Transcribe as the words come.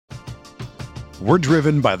We're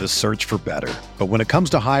driven by the search for better. But when it comes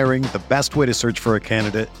to hiring, the best way to search for a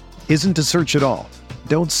candidate isn't to search at all.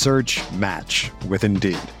 Don't search, match with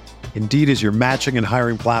Indeed. Indeed is your matching and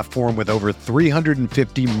hiring platform with over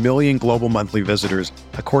 350 million global monthly visitors,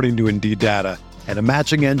 according to Indeed data, and a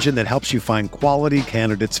matching engine that helps you find quality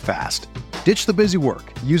candidates fast. Ditch the busy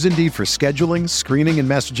work. Use Indeed for scheduling, screening, and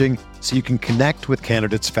messaging so you can connect with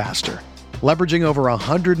candidates faster. Leveraging over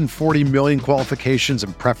 140 million qualifications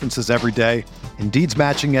and preferences every day, Indeed's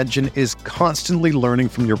matching engine is constantly learning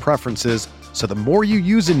from your preferences, so the more you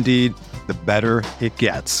use Indeed, the better it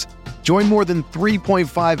gets. Join more than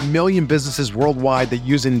 3.5 million businesses worldwide that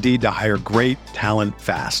use Indeed to hire great talent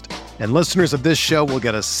fast. And listeners of this show will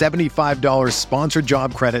get a $75 sponsored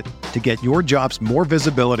job credit to get your jobs more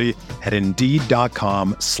visibility at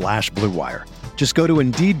Indeed.com/Blue Wire. Just go to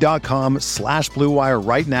Indeed.com/Blue Wire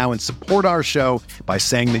right now and support our show by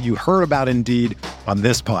saying that you heard about Indeed on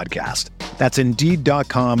this podcast. That's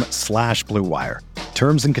Indeed.com/Blue Wire.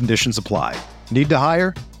 Terms and conditions apply. Need to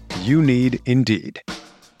hire? You need Indeed.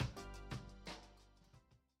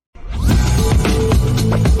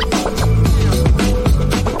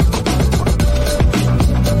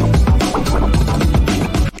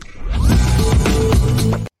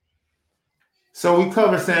 So we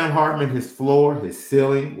cover Sam Hartman, his floor, his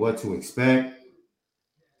ceiling, what to expect.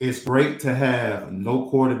 It's great to have no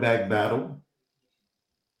quarterback battle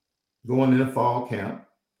going into fall camp,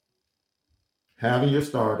 having your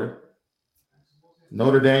starter.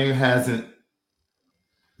 Notre Dame hasn't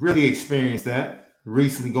really experienced that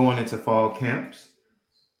recently going into fall camps.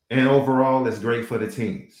 And overall, it's great for the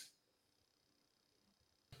teams.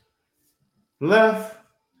 Left.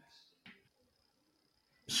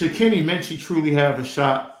 Should Kenny Minchie truly have a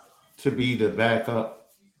shot to be the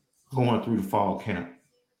backup going through the fall camp?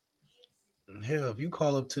 Hell, if you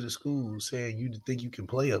call up to the school saying you think you can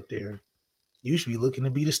play up there, you should be looking to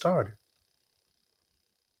be the starter.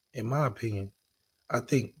 In my opinion, I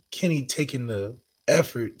think Kenny taking the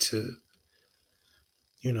effort to,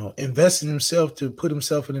 invest in himself to put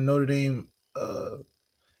himself in the Notre Dame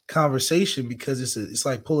conversation, because it's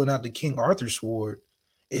like pulling out the King Arthur sword.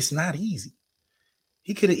 It's not easy.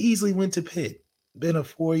 He could have easily went to Pitt, been a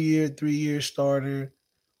 4-year, 3-year starter,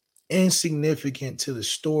 insignificant to the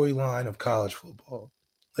storyline of college football.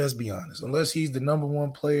 Let's be honest. Unless he's the number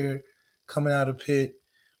one player coming out of Pitt,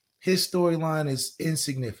 his storyline is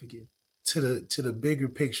insignificant to the bigger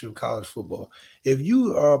picture of college football. If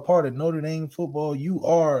you are a part of Notre Dame football, you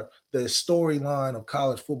are the storyline of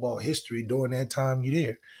college football history during that time you're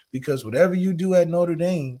there. Because whatever you do at Notre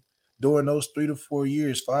Dame during those 3 to 4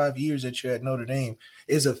 years, 5 years that you're at Notre Dame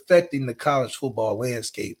is affecting the college football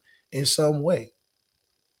landscape in some way.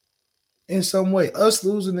 In some way. Us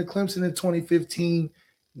losing to Clemson in 2015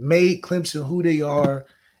 made Clemson who they are,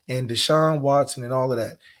 and Deshaun Watson and all of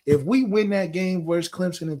that. If we win that game versus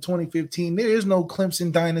Clemson in 2015, there is no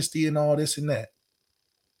Clemson dynasty and all this and that.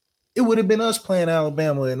 It would have been us playing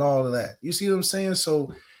Alabama and all of that. You see what I'm saying?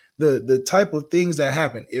 So the type of things that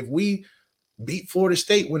happen, if we beat Florida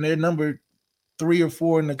State when they're number 3 or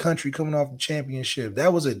 4 in the country coming off the championship,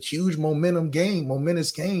 that was a huge momentous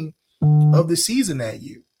game of the season that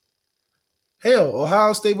year. Hell,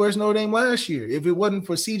 Ohio State versus Notre Dame last year. If it wasn't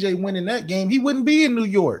for CJ winning that game, he wouldn't be in New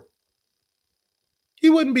York.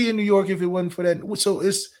 He wouldn't be in New York if it wasn't for that. So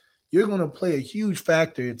you're going to play a huge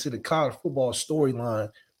factor into the college football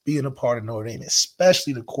storyline being a part of Notre Dame,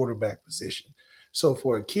 especially the quarterback position. So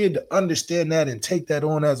for a kid to understand that and take that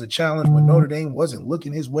on as a challenge when Notre Dame wasn't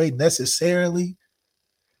looking his way necessarily,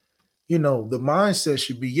 the mindset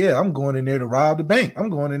should be, I'm going in there to rob the bank. I'm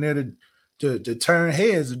going in there to turn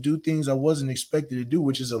heads, to do things I wasn't expected to do,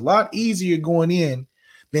 which is a lot easier going in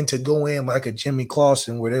than to go in like a Jimmy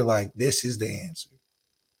Clausen where they're like, this is the answer.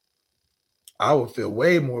 I would feel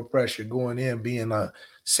way more pressure going in being a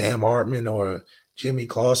Sam Hartman or a Jimmy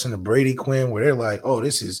Clausen or Brady Quinn where they're like, oh,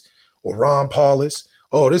 this is – or Ron Paulus.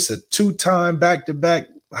 Oh, this is a 2-time back-to-back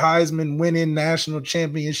Heisman winning national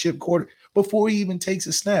championship quarter before he even takes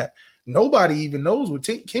a snap. Nobody even knows what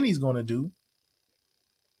Kenny's going to do.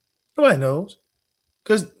 Nobody knows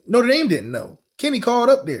because Notre Dame didn't know. Kenny called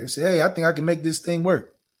up there and said, hey, I think I can make this thing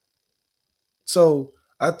work. So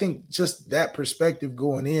I think just that perspective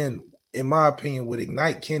going in my opinion, would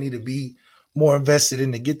ignite Kenny to be more invested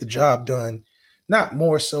in to get the job done, not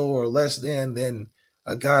more so or less than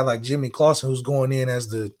a guy like Jimmy Clausen who's going in as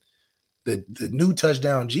the new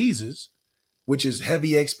touchdown Jesus, which is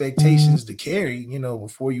heavy expectations to carry,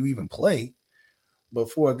 before you even play. But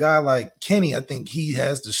for a guy like Kenny, I think he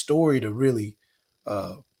has the story to really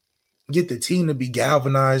get the team to be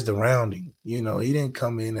galvanized around him. He didn't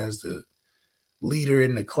come in as the leader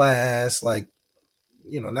in the class like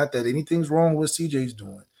not that anything's wrong with CJ's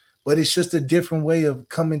doing, but it's just a different way of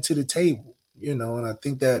coming to the table, and I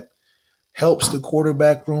think that helps the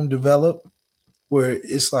quarterback room develop, where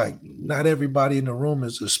it's like not everybody in the room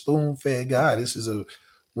is a spoon-fed guy. This is a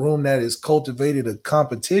room that has cultivated a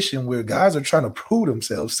competition where guys are trying to prove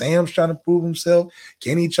themselves. Sam's trying to prove himself.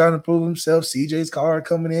 Kenny trying to prove himself. CJ's car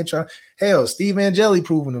coming in trying. Hell, Steve Angeli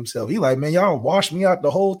proving himself. He like, man, y'all wash me out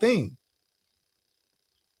the whole thing.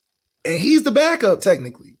 And he's the backup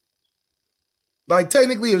technically. Like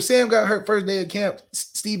technically, if Sam got hurt first day of camp,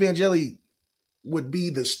 Steve Angeli would be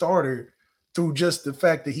the starter through just the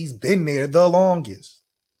fact that he's been there the longest.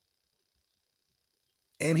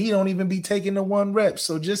 And he don't even be taking the 1 rep.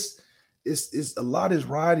 So just it's a lot is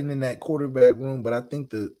riding in that quarterback room, but I think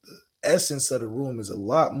the essence of the room is a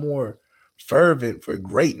lot more fervent for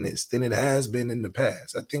greatness than it has been in the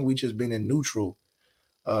past. I think we just been in neutral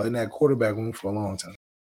in that quarterback room for a long time.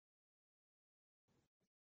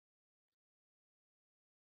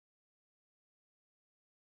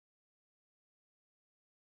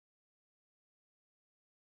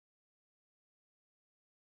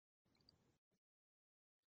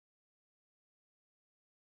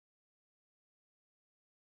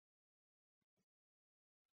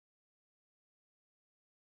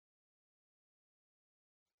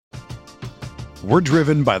 We're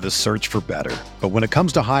driven by the search for better. But when it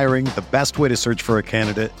comes to hiring, the best way to search for a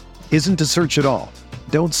candidate isn't to search at all.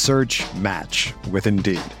 Don't search, match with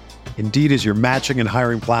Indeed. Indeed is your matching and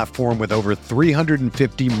hiring platform with over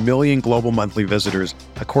 350 million global monthly visitors,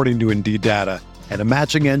 according to Indeed data, and a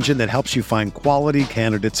matching engine that helps you find quality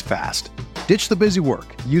candidates fast. Ditch the busy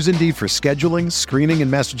work. Use Indeed for scheduling, screening,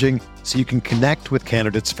 and messaging so you can connect with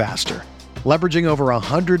candidates faster. Leveraging over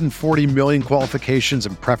 140 million qualifications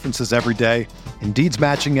and preferences every day, Indeed's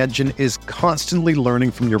matching engine is constantly learning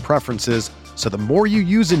from your preferences, so the more you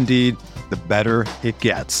use Indeed, the better it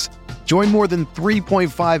gets. Join more than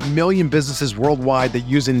 3.5 million businesses worldwide that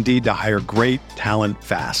use Indeed to hire great talent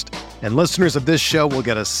fast. And listeners of this show will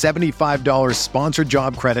get a $75 sponsored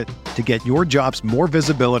job credit to get your jobs more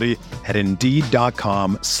visibility at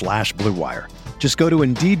Indeed.com/Blue Wire. Just go to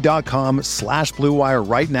Indeed.com/Blue Wire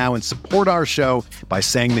right now and support our show by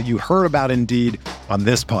saying that you heard about Indeed on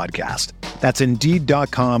this podcast. That's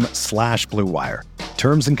Indeed.com/Blue Wire.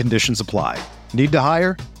 Terms and conditions apply. Need to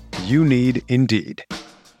hire? You need Indeed.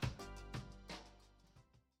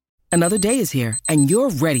 Another day is here, and you're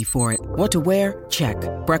ready for it. What to wear? Check.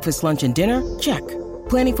 Breakfast, lunch, and dinner? Check.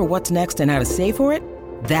 Planning for what's next and how to save for it?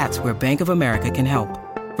 That's where Bank of America can help.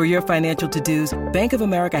 For your financial to-dos, Bank of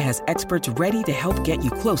America has experts ready to help get you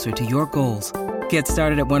closer to your goals. Get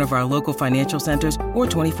started at one of our local financial centers or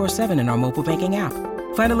 24/7 in our mobile banking app.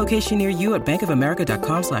 Find a location near you at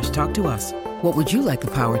bankofamerica.com/talktous. What would you like the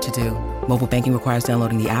power to do? Mobile banking requires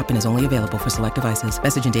downloading the app and is only available for select devices.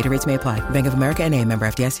 Message and data rates may apply. Bank of America NA, member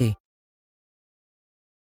FDIC.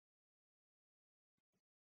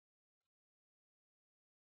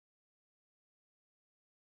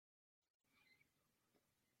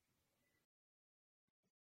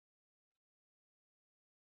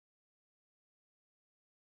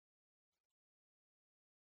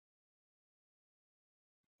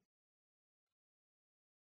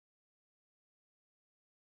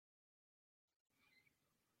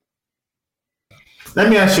 Let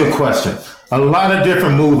me ask you a question. A lot of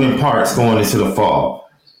different moving parts going into the fall.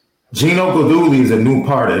 Gino Giudugli is a new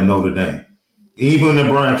part at Notre Dame. Even in the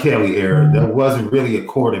Brian Kelly era, there wasn't really a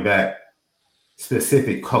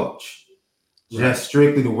quarterback-specific coach, just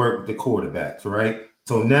strictly to work with the quarterbacks, right?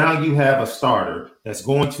 So now you have a starter that's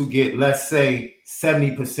going to get, let's say,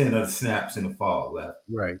 70% of the snaps in the fall left.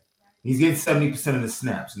 Right. He's getting 70% of the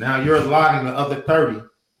snaps. Now you're allotting the other 30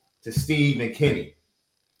 to Steve and Kenny.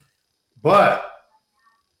 But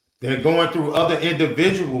they're going through other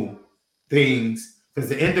individual things because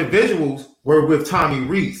the individuals were with Tommy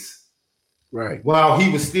Rees. Right. While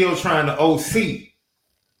he was still trying to OC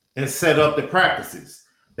and set up the practices.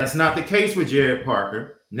 That's not the case with Jared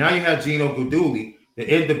Parker. Now you have Gino Giudugli. The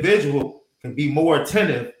individual can be more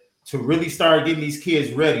attentive to really start getting these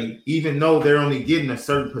kids ready, even though they're only getting a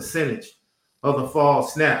certain percentage of the fall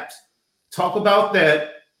snaps. Talk about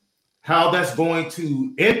that, how that's going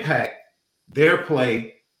to impact their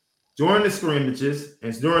play during the scrimmages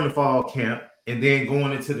and during the fall camp, and then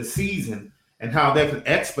going into the season, and how that can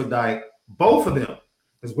expedite both of them.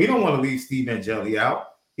 Because we don't want to leave Steve Angeli out.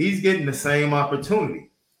 He's getting the same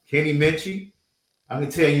opportunity. Kenny Minchie, I can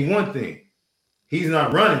tell you one thing. He's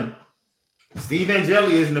not running. Steve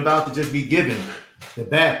Angeli isn't about to just be given the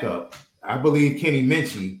backup. I believe Kenny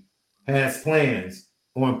Minchie has plans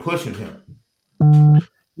on pushing him.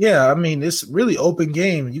 Yeah, I mean, it's really open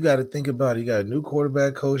game. You got to think about it. You got a new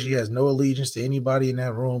quarterback coach. He has no allegiance to anybody in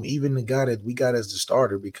that room, even the guy that we got as the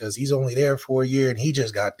starter, because he's only there for a year and he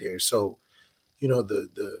just got there. So,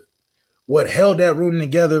 the what held that room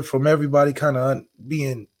together from everybody kind of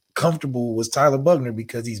being comfortable was Tyler Buckner,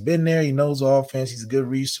 because he's been there. He knows the offense. He's a good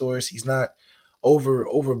resource. He's not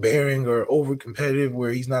overbearing or over competitive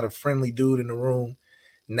where he's not a friendly dude in the room.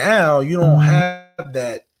 Now you don't have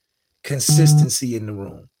that consistency in the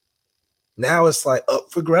room. Now it's like up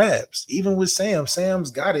for grabs. Even with Sam, Sam's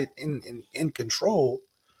got it in control,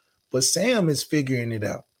 but Sam is figuring it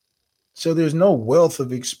out. So there's no wealth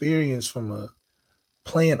of experience from a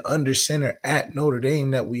playing under center at Notre Dame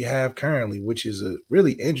that we have currently, which is a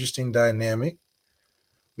really interesting dynamic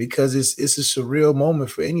because it's a surreal moment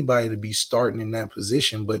for anybody to be starting in that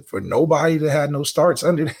position, but for nobody to have no starts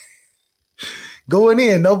under that. Going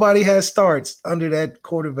in, nobody has starts under that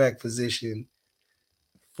quarterback position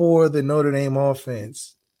for the Notre Dame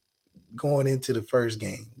offense going into the first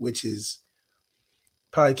game, which is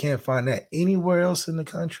probably can't find that anywhere else in the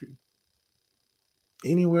country.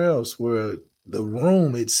 Anywhere else where the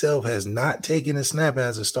room itself has not taken a snap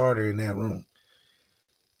as a starter in that room,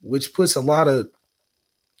 which puts a lot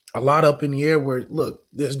up in the air where, look,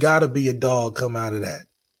 there's got to be a dog come out of that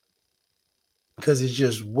because it's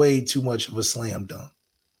just way too much of a slam dunk.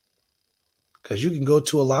 Because you can go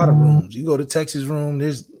to a lot of rooms. You go to Texas room,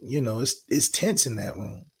 there's, it's tense in that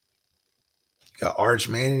room. You got Arch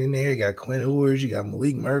Manning in there. You got Quinn Ewers. You got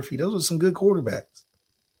Malik Murphy. Those are some good quarterbacks.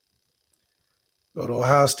 Go to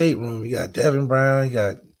Ohio State room. You got Devin Brown. You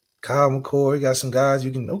got Kyle McCord. You got some guys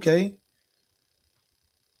you can, okay.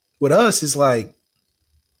 With us, it's like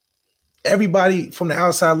everybody from the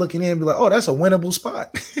outside looking in be like, oh, that's a winnable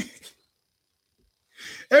spot.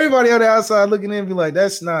 Everybody on the outside looking in be like,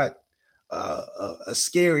 that's not a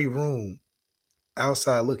scary room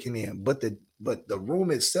outside looking in. But the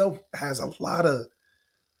room itself has a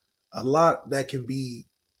lot that can be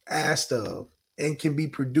asked of and can be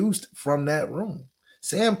produced from that room.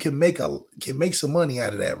 Sam can make some money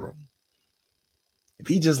out of that room. If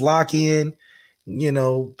he just lock in,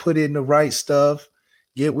 put in the right stuff,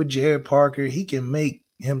 get with Jared Parker, he can make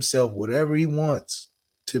himself whatever he wants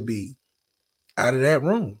to be out of that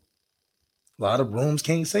room. A lot of rooms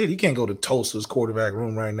can't say it. You can't go to Tulsa's quarterback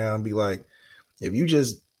room right now and be like, if you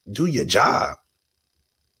just do your job,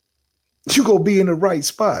 you go be in the right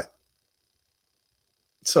spot.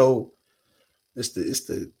 So it's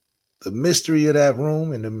the mystery of that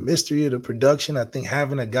room and the mystery of the production. I think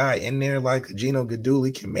having a guy in there like Gino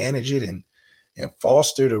Giudugli can manage it and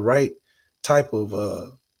foster the right type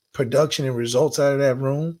of production and results out of that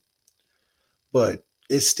room. But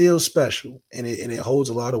it's still special, and it holds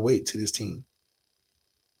a lot of weight to this team.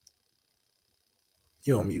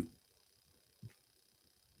 You're on mute.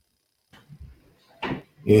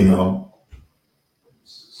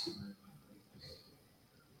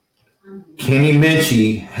 Kenny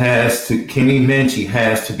Minchie has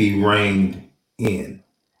to be reined in.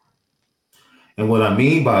 And what I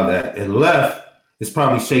mean by that, and Left is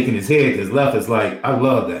probably shaking his head because Left is like, I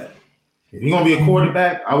love that. If you're going to be a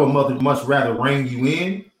quarterback, I would much rather rein you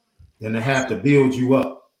in than to have to build you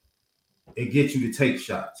up and get you to take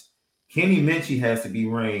shots. Kenny Minchie has to be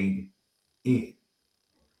reined in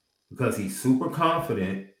because he's super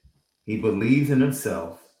confident. He believes in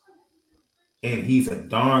himself. And he's a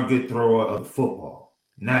darn good thrower of football,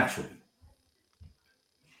 naturally.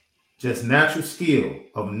 Just natural skill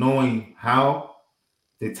of knowing how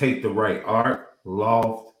to take the right arc,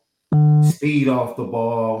 loft, speed off the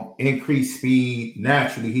ball, increase speed.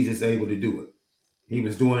 Naturally, he's just able to do it. He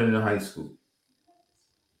was doing it in high school.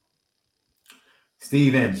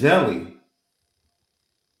 Steve Angeli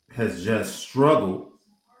has just struggled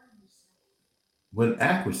with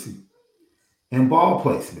accuracy and ball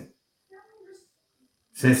placement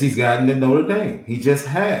since he's gotten to Notre Dame. He just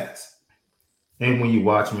has. And when you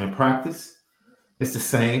watch him in practice, it's the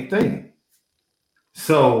same thing.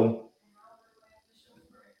 So,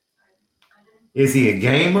 is he a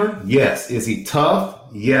gamer? Yes. Is he tough?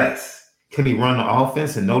 Yes. Can he run the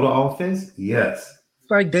offense and know the offense? Yes.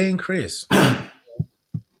 It's like Dane Chris.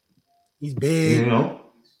 He's big,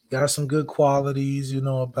 got some good qualities,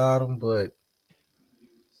 about him, but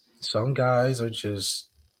some guys are just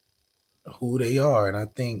who they are. And I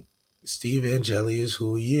think Steve Angeli is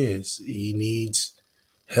who he is. He needs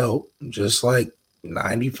help, just like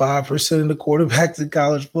 95% of the quarterbacks in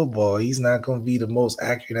college football. He's not going to be the most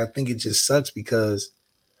accurate. I think it just sucks because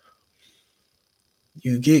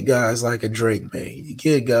you get guys like a Drake May, you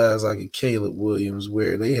get guys like a Caleb Williams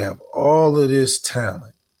where they have all of this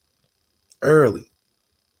talent early,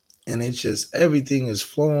 And it's just everything is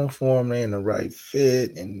flowing for them. They're in the right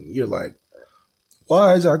fit. And you're like,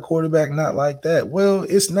 why is our quarterback not like that? Well,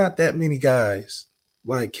 it's not that many guys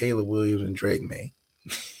like Caleb Williams and Drake May.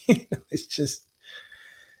 It's just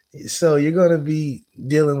so you're going to be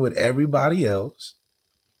dealing with everybody else.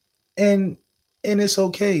 And it's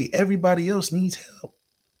okay. Everybody else needs help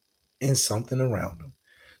and something around them.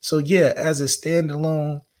 So, yeah, as a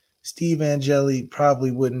standalone, Steve Angeli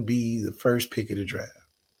probably wouldn't be the first pick of the draft.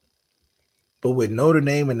 But with Notre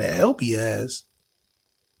Dame and the help he has,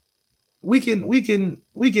 we can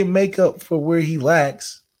make up for where he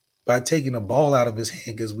lacks by taking the ball out of his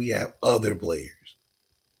hand because we have other players.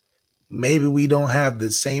 Maybe we don't have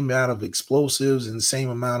the same amount of explosives and the same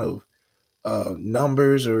amount of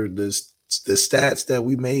numbers or the stats that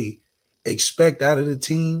we may expect out of the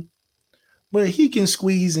team, but he can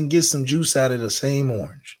squeeze and get some juice out of the same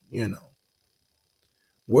orange, you know.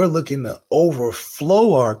 We're looking to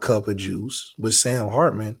overflow our cup of juice with Sam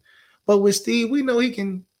Hartman, but with Steve, we know he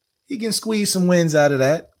can squeeze some wins out of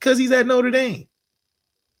that because he's at Notre Dame.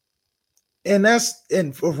 And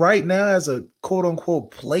for right now, as a quote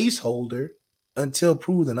unquote placeholder until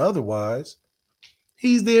proven otherwise,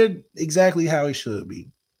 he's there exactly how he should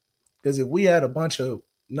be. Because if we had a bunch of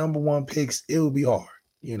number one picks, it would be hard.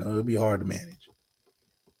 You know, it would be hard to manage.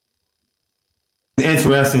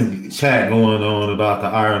 Interesting chat going on about the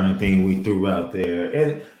Ireland thing we threw out there.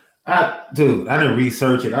 And I didn't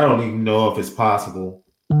research it. I don't even know if it's possible.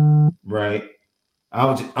 Right.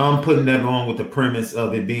 I'm putting that on with the premise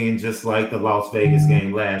of it being just like the Las Vegas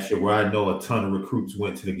game last year, where I know a ton of recruits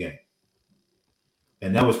went to the game.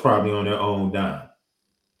 And that was probably on their own dime.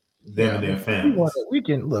 Them and their families. We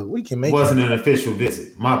can make it wasn't an official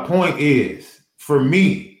visit. My point is, for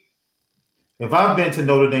me, if I've been to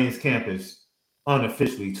Notre Dame's campus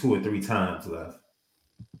unofficially 2 or 3 times left.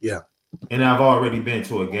 Yeah. And I've already been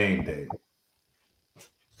to a game day.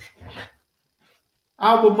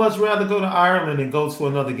 I would much rather go to Ireland than go to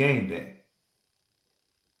another game day.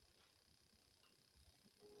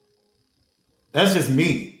 That's just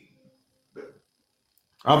me.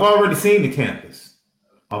 I've already seen the campus.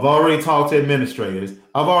 I've already talked to administrators.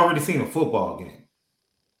 I've already seen a football game.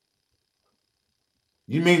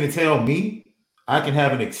 You mean to tell me I can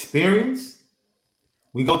have an experience?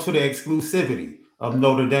 We go to the exclusivity of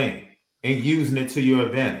Notre Dame and using it to your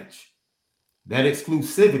advantage. That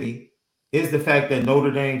exclusivity is the fact that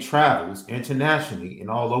Notre Dame travels internationally and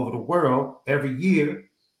all over the world every year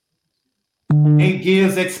and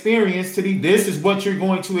gives experience to this is what you're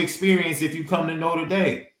going to experience if you come to Notre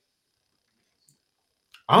Dame.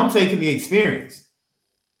 I'm taking the experience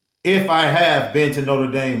if I have been to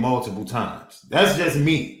Notre Dame multiple times. That's just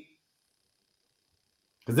me.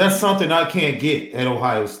 Because that's something I can't get at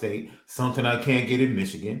Ohio State, something I can't get at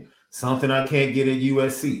Michigan, something I can't get at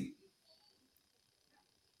USC.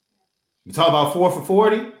 You talk about 4 for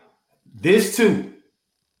 40? This too.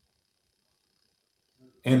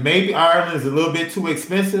 And maybe Ireland is a little bit too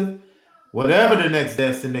expensive. Whatever the next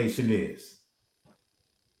destination is,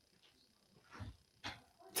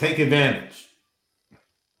 take advantage.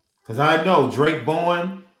 Because I know Drake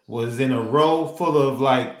Bowen was in a row full of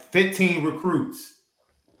like 15 recruits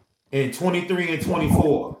in 23 and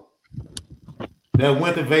 24 that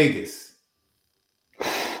went to Vegas.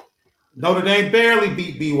 Notre Dame barely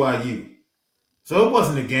beat BYU. So it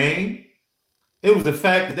wasn't a game. It was the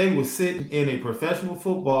fact that they were sitting in a professional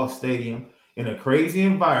football stadium in a crazy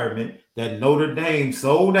environment that Notre Dame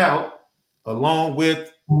sold out along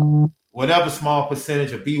with whatever small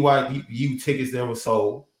percentage of BYU tickets that were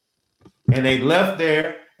sold. And they left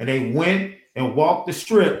there and they went and walked the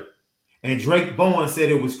strip. And Drake Bowen said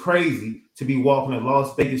it was crazy to be walking the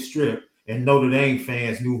Las Vegas Strip and Notre Dame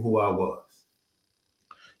fans knew who I was.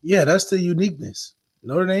 Yeah, that's the uniqueness.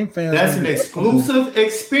 Notre Dame fans. That's an exclusive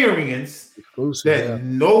experience that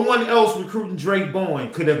no one else recruiting Drake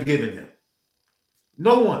Bowen could have given him.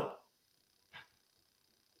 No one.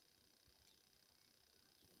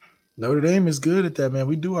 Notre Dame is good at that, man.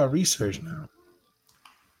 We do our research now.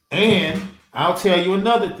 And I'll tell you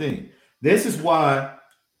another thing. This is why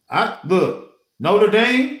Notre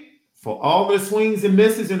Dame, for all the swings and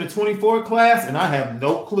misses in the 24 class, and I have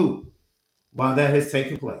no clue why that has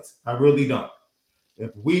taken place. I really don't. If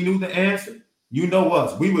we knew the answer, you know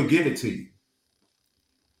us, we would give it to you.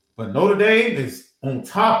 But Notre Dame is on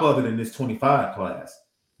top of it in this 25 class.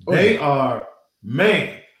 They are,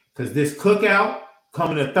 because this cookout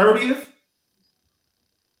coming to 30th,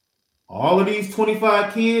 all of these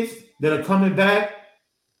 25 kids that are coming back,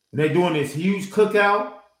 and they're doing this huge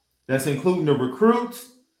cookout that's including the recruits,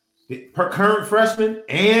 the current freshmen,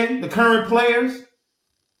 and the current players.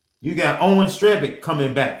 You got Owen Strebick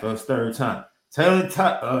coming back for his third time. Taylor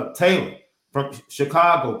from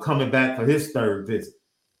Chicago coming back for his third visit.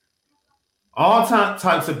 All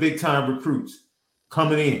types of big-time recruits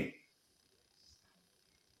coming in.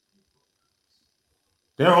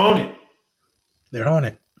 They're on it. They're on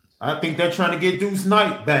it. I think they're trying to get Deuce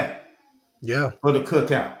Knight back. Yeah. For the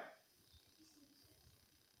cookout.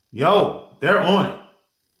 Yo, they're on it.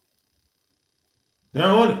 They're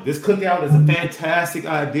on it. This cookout is a fantastic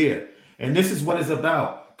idea. And this is what it's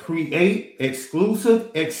about. Create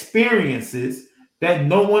exclusive experiences that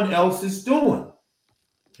no one else is doing.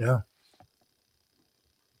 Yeah.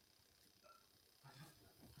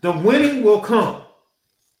 The winning will come.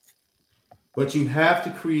 But you have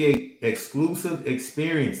to create exclusive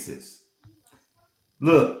experiences.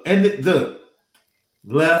 Look,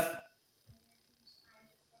 Left,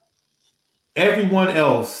 everyone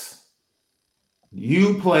else,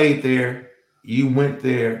 you played there, you went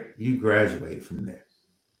there, you graduated from there.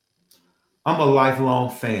 I'm a lifelong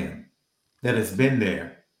fan that has been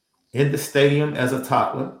there in the stadium as a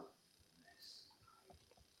toddler,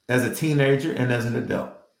 as a teenager, and as an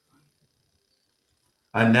adult.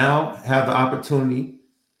 I now have the opportunity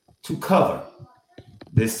to cover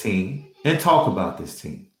this team and talk about this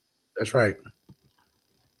team. That's right.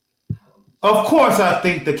 Of course, I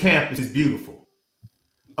think the campus is beautiful.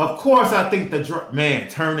 Of course, I think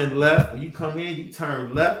turning left. When you come in, you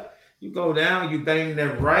turn left. You go down, you bang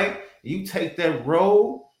that right. You take that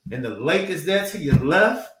road, and the lake is there to your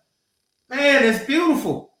left. Man, it's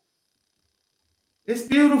beautiful. It's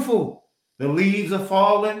beautiful. The leaves are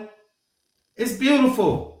falling. It's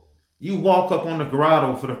beautiful. You walk up on the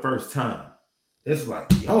grotto for the first time. It's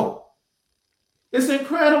like, yo, it's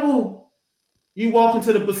incredible. You walk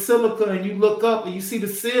into the basilica and you look up and you see the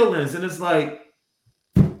ceilings and it's like,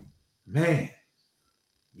 man,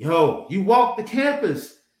 yo, you walk the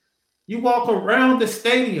campus. You walk around the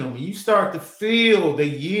stadium and you start to feel the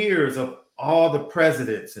years of all the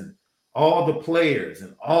presidents and all the players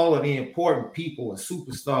and all of the important people and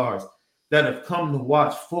superstars that have come to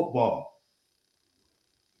watch football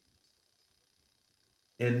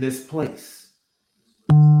in this place.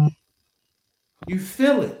 You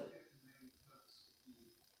feel it.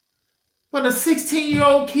 But a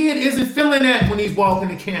 16-year-old kid isn't feeling that when he's walking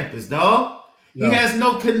the campus, dog. No. He has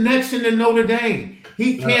no connection to Notre Dame.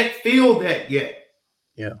 He can't feel that yet.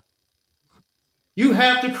 Yeah. You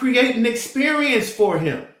have to create an experience for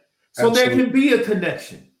him so Absolutely. There can be a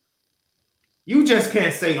connection. You just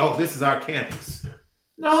can't say, oh, this is our campus.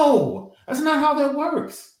 No, that's not how that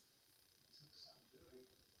works.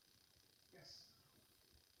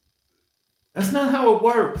 That's not how it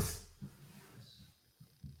works.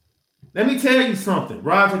 Let me tell you something,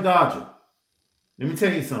 Roger Dodger. And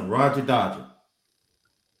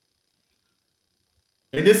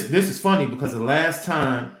this is funny because the last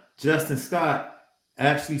time Justin Scott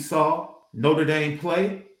actually saw Notre Dame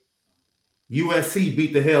play, USC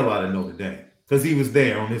beat the hell out of Notre Dame because he was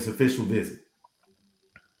there on his official visit.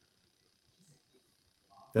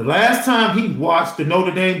 The last time he watched the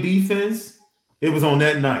Notre Dame defense, it was on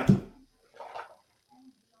that night.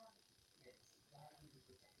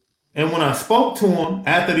 And when I spoke to him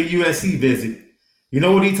after the USC visit, you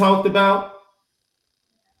know what he talked about?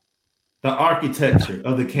 The architecture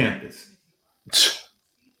of the campus.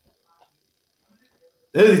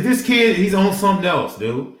 This kid, he's on something else,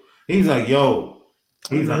 dude. He's like, yo,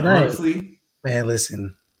 he's like, honestly, man,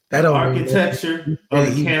 listen, that architecture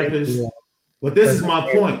of the campus. But this is my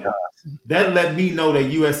point. That let me know that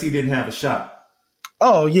USC didn't have a shot.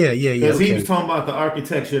 Oh, yeah. Because he was talking about the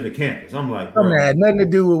architecture of the campus. I'm like, bro, it had nothing to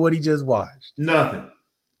do with what he just watched. Nothing.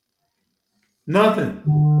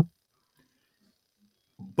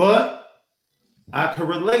 But I can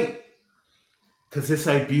relate because it's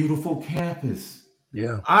a beautiful campus.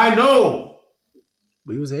 Yeah. I know.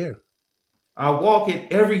 We was there. I walk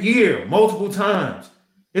it every year, multiple times.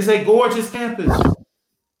 It's a gorgeous campus.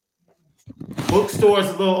 Bookstore's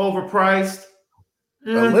a little overpriced. A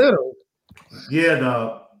little. Yeah,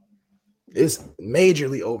 dog. It's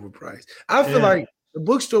majorly overpriced. I feel like the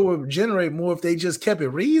bookstore would generate more if they just kept it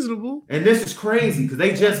reasonable. And this is crazy because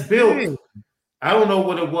they just built, I don't know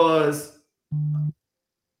what it was,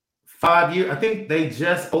 5 years. I think they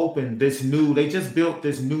just built this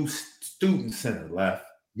new student center, Left.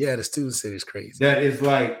 Yeah, the student center is crazy. That is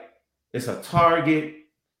like, it's a Target,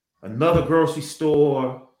 another grocery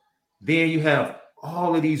store. Then you have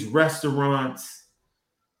all of these restaurants,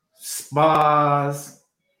 spas,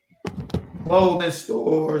 clothing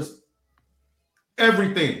stores,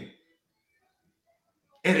 everything.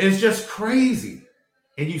 And it's just crazy.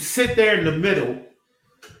 And you sit there in the middle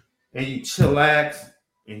and you chillax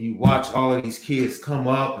and you watch all of these kids come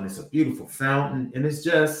up, and it's a beautiful fountain, and it's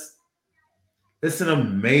an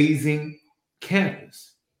amazing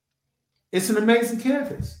campus. It's an amazing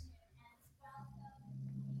campus.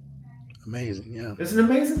 Amazing, yeah. It's an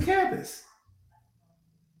amazing campus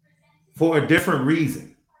for a different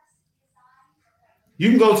reason.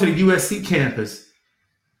 You can go to the USC campus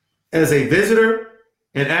as a visitor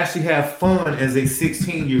and actually have fun as a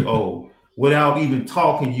 16-year-old without even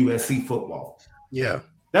talking USC football. Yeah.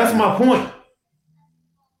 That's my point.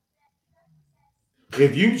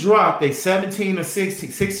 If you dropped a 17 or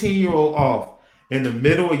 16-year-old off in the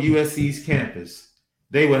middle of USC's campus,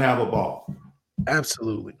 they would have a ball.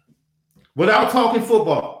 Absolutely. Without talking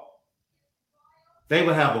football, they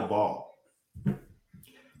would have a ball.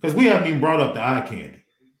 Because we haven't even brought up the eye candy.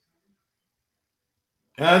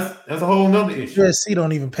 That's a whole nother issue. USC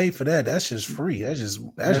don't even pay for that. That's just free. That's just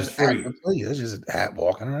free. That's just a hat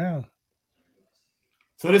walking around.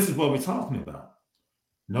 So this is what we're talking about.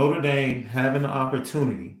 Notre Dame having the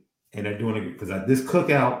opportunity, and they're doing it because this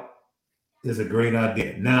cookout is a great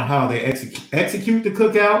idea. Now, how they execute the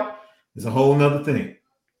cookout is a whole nother thing.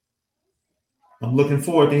 I'm looking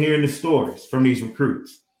forward to hearing the stories from these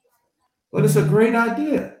recruits. But it's a great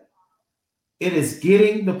idea. It is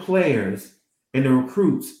getting the players and the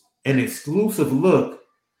recruits an exclusive look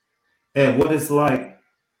at what it's like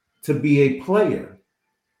to be a player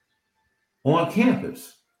on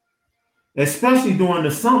campus, especially during the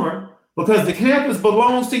summer, because the campus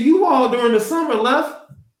belongs to you all during the summer,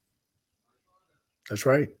 Left. That's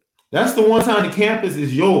right. That's the one time the campus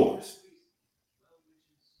is yours.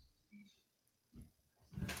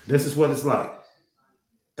 This is what it's like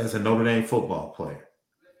as a Notre Dame football player.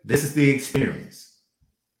 This is the experience.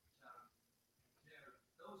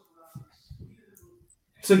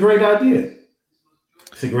 It's a great idea.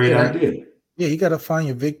 It's a great idea. Yeah, you got to find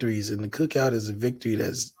your victories, and the cookout is a victory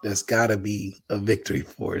that's got to be a victory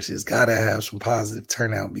for us. It's got to have some positive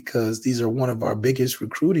turnout because these are one of our biggest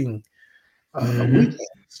recruiting weekends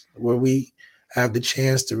where we have the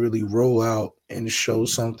chance to really roll out and show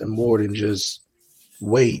something more than just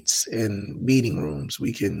weights and meeting rooms.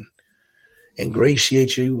 We can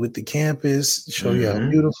ingratiate you with the campus, show you how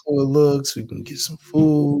beautiful it looks. We can get some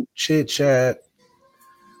food, chit chat,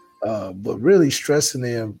 but really stressing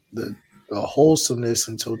the wholesomeness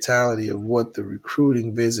and totality of what the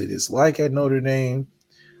recruiting visit is like at Notre Dame.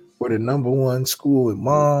 We're the number one school with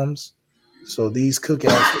moms. So these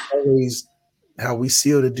cookouts are always how we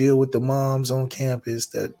seal the deal with the moms on campus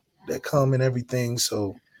that come and everything.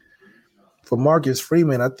 So for Marcus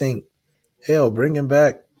Freeman, I think, bringing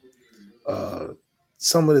back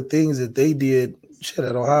some of the things that they did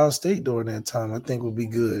at Ohio State during that time, I think would be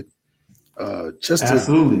good.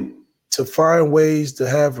 Absolutely. To find ways to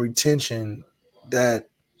have retention that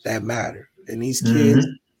matter. And these kids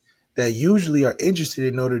that usually are interested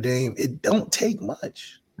in Notre Dame, it don't take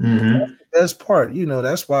much. That's the best part.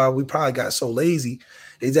 That's why we probably got so lazy,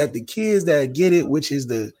 is that the kids that get it, which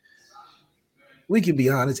is we can be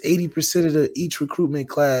honest, 80% of each recruitment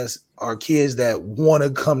class are kids that want to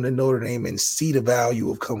come to Notre Dame and see the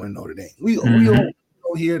value of coming to Notre Dame. We don't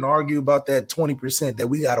go here and argue about that 20% that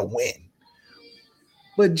we got to win.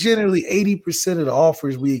 But generally, 80% of the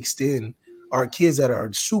offers we extend are kids that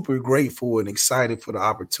are super grateful and excited for the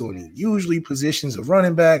opportunity. Usually positions of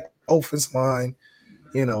running back, offensive line,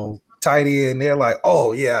 tight end. They're like,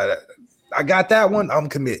 oh, yeah, I got that one. I'm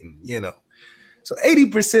committing, So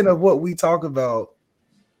 80% of what we talk about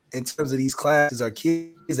in terms of these classes are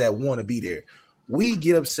kids that want to be there. We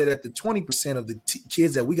get upset at the 20% of the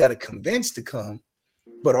kids that we got to convince to come,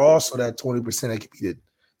 but also that 20% that can be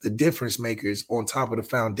the difference makers on top of the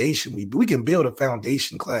foundation. We can build a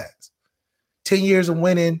foundation class. 10 years of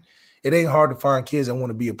winning, it ain't hard to find kids that want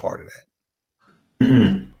to be a part of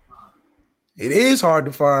that. It is hard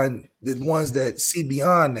to find the ones that see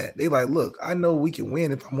beyond that. They like, look, I know we can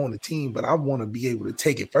win if I'm on the team, but I want to be able to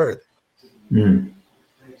take it further.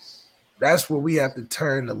 That's where we have to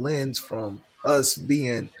turn the lens from us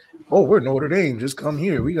being, oh, we're Notre Dame, just come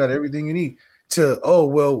here. We got everything you need, to, oh,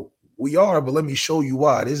 well, we are, but let me show you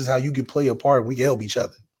why. This is how you can play a part and we can help each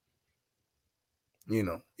other.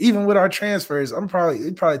 Even with our transfers,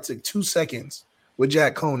 it probably took 2 seconds with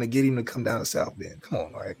Jack Cohn to get him to come down to South Bend. Come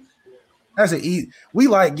on, right? That's we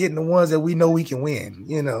like getting the ones that we know we can win.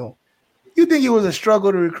 You think it was a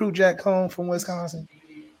struggle to recruit Jack Cohn from Wisconsin?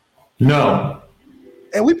 No.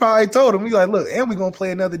 And we probably told him, we like, look, and we're gonna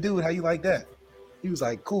play another dude. How you like that? He was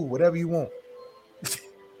like, cool, whatever you want.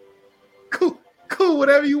 Cool,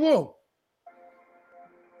 whatever you want.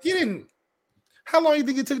 He didn't. How long do you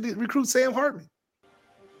think it took to recruit Sam Hartman?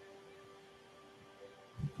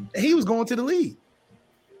 And he was going to the league.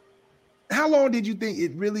 How long did you think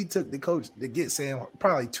it really took the coach to get Sam?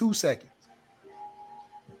 Probably 2 seconds.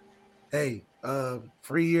 Hey,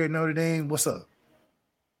 free year at Notre Dame. What's up?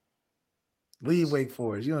 Leave Wake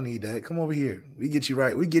Forest. You don't need that. Come over here. We get you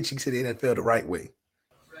right. We get you to the NFL the right way.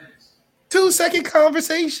 2-second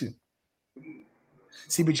conversation.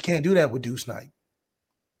 See, but you can't do that with Deuce Knight.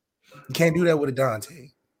 You can't do that with a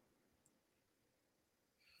Dante.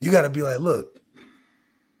 You got to be like, look,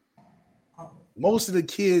 most of the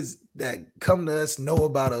kids that come to us know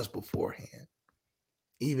about us beforehand,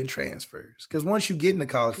 even transfers. Because once you get into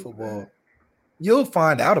college football, you'll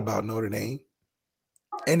find out about Notre Dame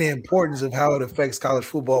and the importance of how it affects college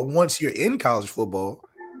football. Once you're in college football,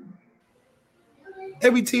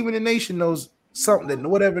 every team in the nation knows something that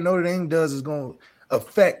whatever Notre Dame does is going to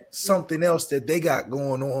affect something else that they got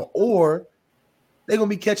going on, or they're going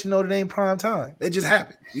to be catching Notre Dame prime time. That just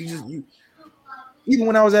happened. Even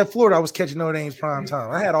when I was at Florida, I was catching Notre Dame's prime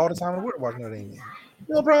time. I had all the time in the world to watch Notre Dame.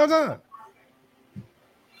 No prime time.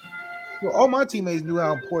 Well, all my teammates knew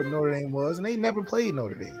how important Notre Dame was, and they never played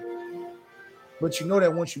Notre Dame. But you know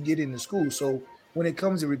that once you get into school. So when it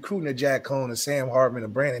comes to recruiting a Jack Cohn, a Sam Hartman, a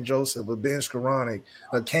Brandon Joseph, a Ben Skoranek,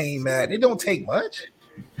 a Kane Madden, it don't take much.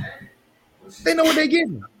 They know what they're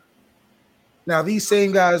getting. Now, these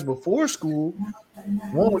same guys before school,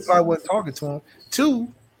 one, we probably wasn't talking to them.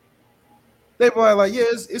 Two, they probably like, yeah,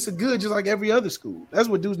 it's a good just like every other school. That's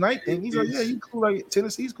what Deuce Knight thinks. He's like, yeah, you cool. Like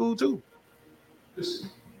Tennessee's cool too.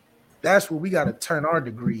 That's where we got to turn our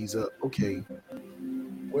degrees up. Okay,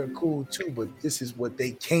 we're cool too, but this is what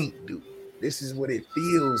they can't do. This is what it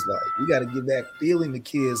feels like. We got to give that feeling to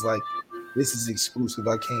kids like this is exclusive.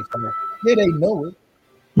 I can't find it. Yeah, they know it.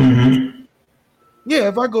 Mm-hmm. Yeah,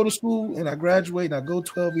 if I go to school and I graduate and I go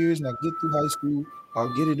 12 years and I get through high school,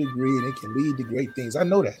 I'll get a degree and it can lead to great things. I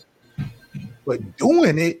know that. But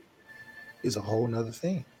doing it is a whole nother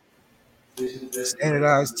thing.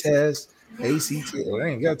 Standardized tests, ACT. Well, I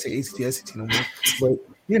ain't got to take ACT, SAT no more. But,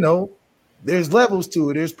 you know, there's levels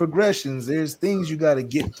to it. There's progressions. There's things you got to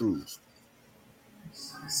get through.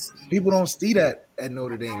 People don't see that at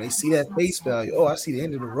Notre Dame. They see that face value. Oh, I see the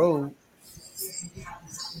end of the road.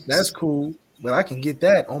 That's cool. But I can get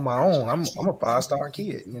that on my own. I'm a 5-star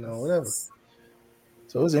kid, you know, whatever.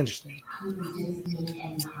 So it's interesting.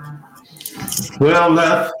 Well,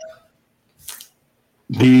 Left,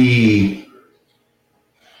 let's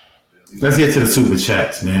get to the super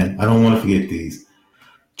chats, man. I don't want to forget these.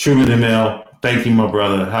 Truman ML, thank you, my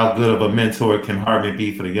brother. How good of a mentor can Hartman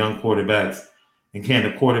be for the young quarterbacks? And can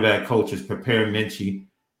the quarterback coaches prepare Minchie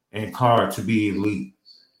and Carr to be elite?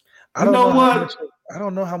 I don't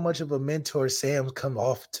know how much of a mentor Sam's come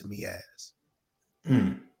off to me as.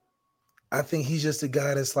 I think he's just a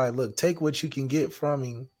guy that's like, look, take what you can get from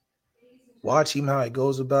him. Watch him how he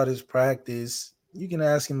goes about his practice. You can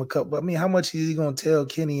ask him a couple. I mean, how much is he going to tell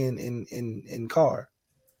Kenny and Carr?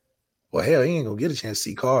 Well, hell, he ain't going to get a chance to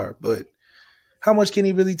see Carr. But how much can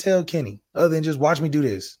he really tell Kenny other than just watch me do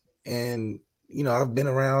this? And, you know, I've been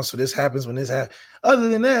around, so this happens when this happens. Other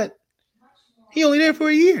than that, he only there for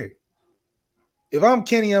a year. If I'm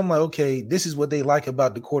Kenny, I'm like, okay, this is what they like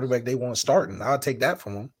about the quarterback they want starting. I'll take that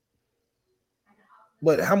from him.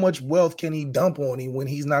 But how much wealth can he dump on him when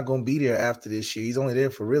he's not going to be there after this year? He's only there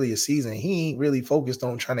for really a season. He ain't really focused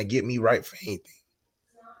on trying to get me right for anything.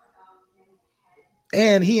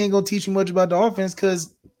 And he ain't going to teach you much about the offense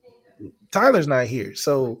because Tyler's not here.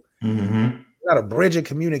 So got a bridge of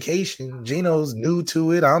communication. Gino's new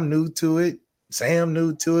to it. I'm new to it. Sam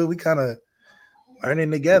new to it. We kind of learning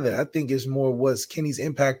together. I think it's more what's Kenny's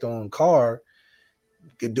impact on Carr,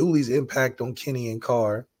 Giudugli's impact on Kenny and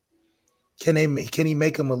Carr. Can he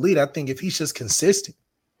make him elite? I think if he's just consistent,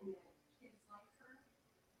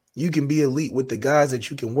 you can be elite with the guys that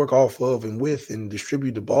you can work off of and with and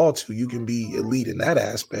distribute the ball to. You can be elite in that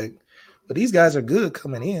aspect. But these guys are good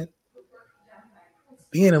coming in.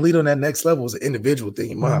 Being elite on that next level is an individual thing,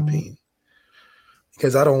 in my opinion.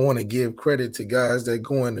 Because I don't want to give credit to guys that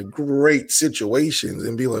go into great situations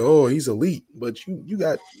and be like, oh, he's elite. But you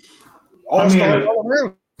got all-stars all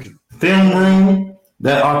around. Film room,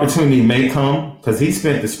 that opportunity may come because he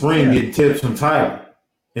spent the spring getting tips from Tyler.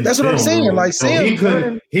 That's what I'm saying. Room. Like, Sam,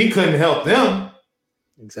 so he couldn't help them.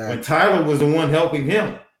 Exactly. But Tyler was the one helping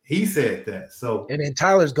him. He said that. So and then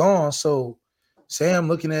Tyler's gone. So Sam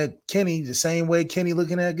looking at Kenny the same way Kenny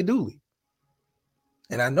looking at Giudugli.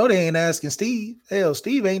 And I know they ain't asking Steve. Hell,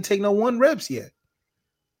 Steve ain't taking no 1 reps yet.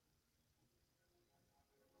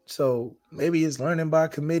 So maybe it's learning by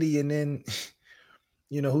committee and then,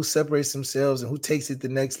 you know, who separates themselves and who takes it to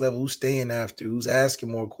the next level, who's staying after, who's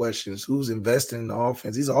asking more questions, who's investing in the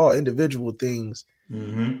offense. These are all individual things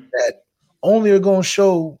that only are going to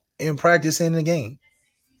show in practice in the game.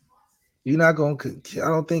 You're not going to – I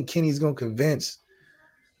don't think Kenny's going to convince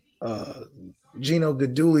Gino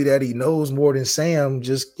Giudugli that he knows more than Sam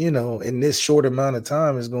just, in this short amount of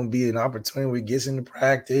time is going to be an opportunity where he gets into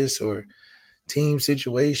practice or team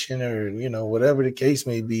situation or, whatever the case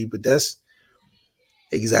may be. But that's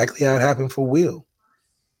exactly how it happened for Will.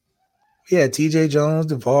 We had TJ Jones,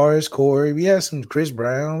 DeVaris, Corey. We had some Chris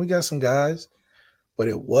Brown. We got some guys. But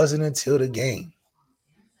it wasn't until the game.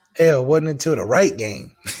 Hell, it wasn't until the right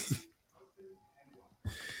game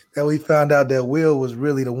that we found out that Will was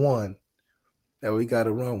really the one that we got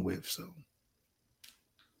to run with. So,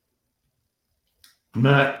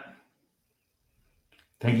 Matt,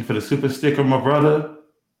 thank you for the super sticker, my brother.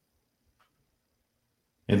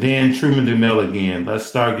 And then Truman DeMille again. Let's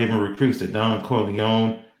start giving recruits to Don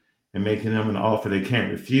Corleone and making them an offer they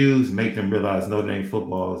can't refuse. Make them realize Notre Dame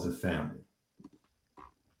football is a family.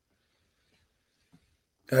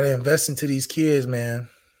 Gotta invest into these kids, man.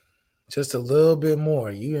 Just a little bit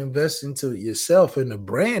more. You invest into yourself, and the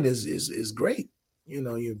brand is great. You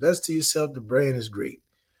invest to yourself, the brand is great.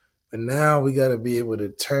 But now we got to be able to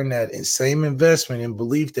turn that same investment and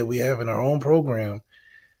belief that we have in our own program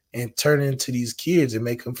and turn it into these kids and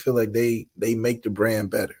make them feel like they make the brand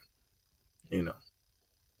better.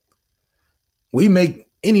 We make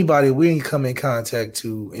anybody we come in contact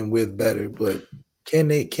to and with better, but can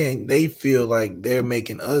they feel like they're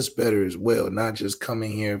making us better as well, not just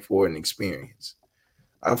coming here for an experience?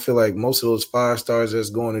 I feel like most of those 5 stars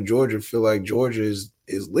that's going to Georgia feel like Georgia is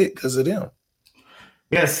lit because of them.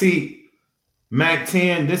 Yeah, see, Mac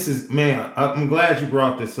 10, this is, man, I'm glad you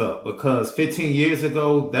brought this up because 15 years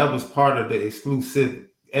ago, that was part of the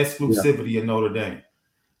exclusivity of Notre Dame.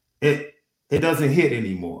 It doesn't hit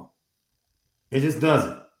anymore. It just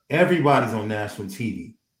doesn't. Everybody's on national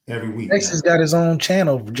TV every week. Texas got his own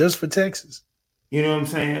channel just for Texas. You know what I'm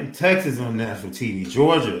saying? Texas on national TV.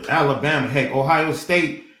 Georgia, Alabama, heck, Ohio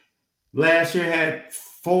State last year had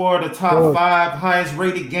 4 of the top 5 highest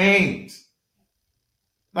rated games.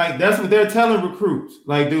 Like, that's what they're telling recruits.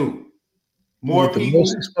 Like, dude, more people. The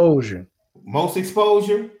most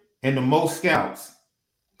exposure, and the most scouts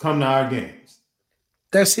come to our games.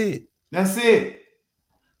 That's it.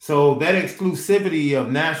 So that exclusivity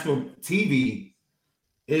of national TV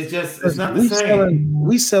is it's not the same.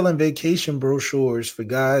 We selling vacation brochures for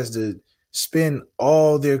guys to spend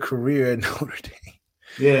all their career at Notre Dame.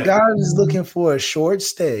 Yeah. Guys is looking for a short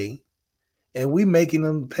stay, and we making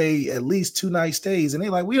them pay at least 2-night stays. And they're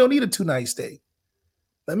like, we don't need a 2-night stay.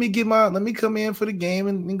 Let me come in for the game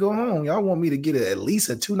and go home. Y'all want me to get at least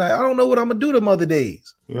a 2-night. I don't know what I'm gonna do them other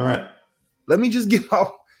days. You're right. Let me just get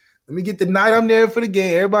off. Let me get the night I'm there for the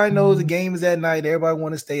game. Everybody knows the game is at night. Everybody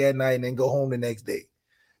want to stay at night and then go home the next day.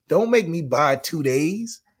 Don't make me buy 2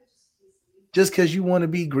 days just because you want to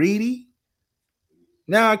be greedy.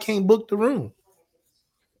 Now I can't book the room.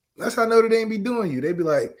 That's how Notre Dame be doing you. They be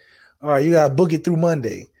like, all right, you got to book it through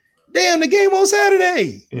Monday. Damn, the game on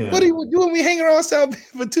Saturday. Yeah. What are you doing? We hanging around South Bend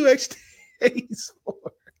for 2 extra days for?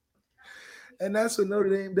 And that's what Notre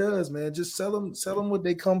Dame does, man. Just sell them what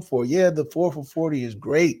they come for. Yeah, the 4 for 40 is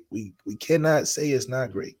great. We cannot say it's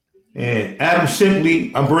not great. And Adam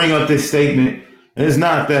Shipley, I'm bringing up this statement, and it's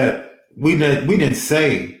not that we didn't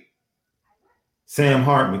say Sam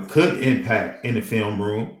Hartman could impact in the film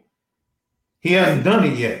room. He hasn't done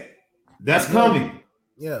it yet. That's coming.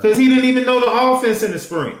 Yeah. Because he didn't even know the offense in the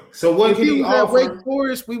spring. So what can he offer? At Wake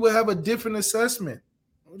Forest, we would have a different assessment.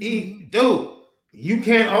 Dude, you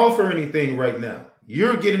can't offer anything right now.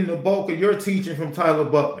 You're getting the bulk of your teaching from Tyler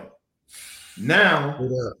Buckner. Now,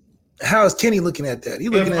 how is Kenny looking at that?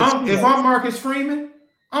 If I'm Marcus Freeman,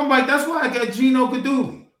 I'm like, that's why I got Gino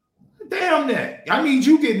Giudugli. Damn that. I need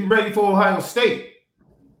you getting ready for Ohio State.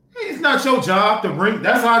 It's not your job to bring.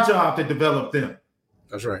 That's our job to develop them.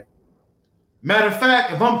 That's right. Matter of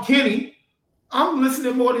fact, if I'm Kenny, I'm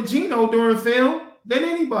listening more to Gino during film than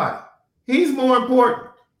anybody. He's more important.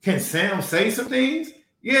 Can Sam say some things?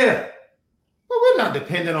 Yeah. But we're not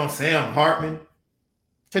dependent on Sam Hartman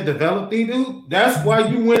to develop these dudes. That's why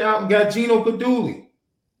you went out and got Gino Giudugli.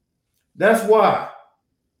 That's why.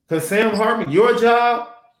 Because Sam Hartman, your job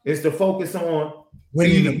is to focus on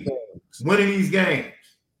winning these games.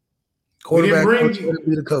 Quarterback coach to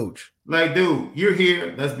be the coach. Like, dude, you're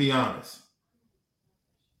here. Let's be honest.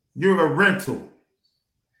 You're a rental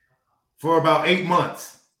for about 8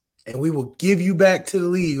 months. And we will give you back to the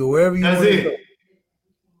league or wherever you want to go.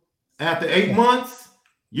 After 8 months,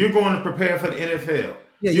 you're going to prepare for the NFL.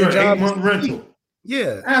 Yeah, you're an 8-month rental.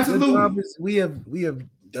 Yeah, absolutely. We have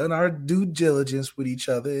done our due diligence with each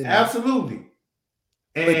other.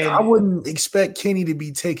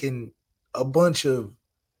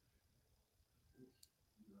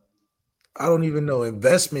 I don't even know,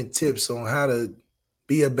 investment tips on how to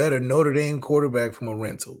be a better Notre Dame quarterback from a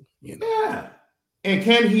rental. You know? Yeah. And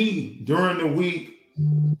can he, during the week,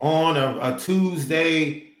 on a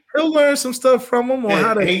Tuesday, he'll learn some stuff from him on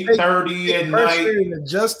how to 8:30 at night and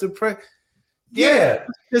adjust the pressure. Yeah,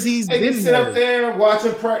 because he's been sit up there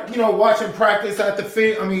watching practice at the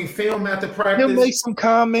film at the practice. He'll make some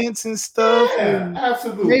comments and stuff. Yeah, and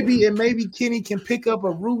absolutely. Maybe Kenny can pick up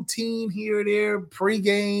a routine here or there,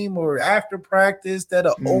 pregame or after practice that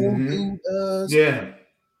an old dude does. Yeah,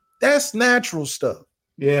 that's natural stuff.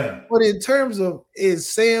 Yeah, but in terms of is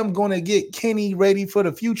Sam going to get Kenny ready for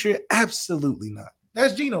the future? Absolutely not.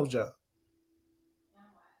 That's Gino's job.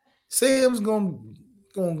 Sam's going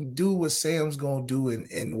to do what Sam's going to do,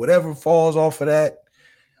 and whatever falls off of that,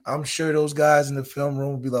 I'm sure those guys in the film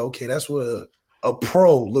room will be like, okay, that's what a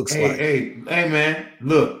pro looks like. Hey, man,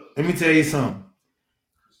 look, let me tell you something.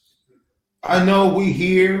 I know we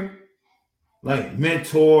hear like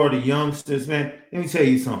mentor the youngsters, man. Let me tell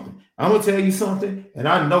you something. I'm going to tell you something, and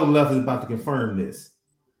I know Left is about to confirm this.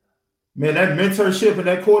 Man, that mentorship in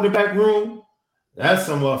that quarterback room, that's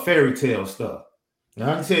some fairy tale stuff.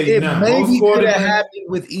 Now, I can tell you now, maybe could have happened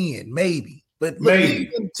with Ian, maybe. But look, he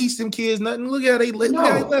didn't teach them kids nothing. Look how they left.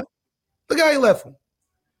 Look how he left them.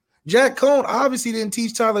 Jack Cohn obviously didn't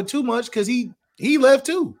teach Tyler too much because he left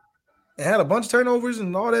too and had a bunch of turnovers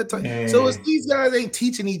and all that time. So it's these guys ain't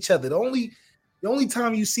teaching each other. The only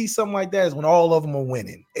time you see something like that is when all of them are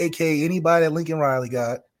winning, aka anybody that Lincoln Riley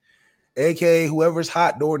got, aka whoever's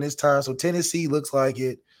hot during this time. So Tennessee looks like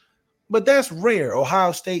it, but that's rare.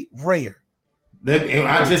 Ohio State, rare.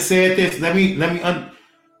 I just said this. Let me.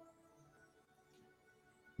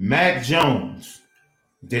 Mac Jones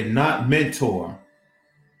did not mentor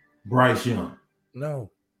Bryce Young. No.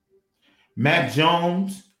 Mac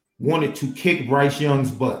Jones wanted to kick Bryce Young's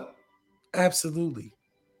butt. Absolutely.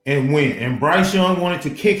 And win. And Bryce Young wanted to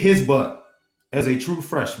kick his butt as a true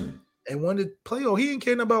freshman. And wanted to play. He didn't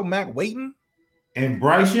care about Mac waiting. And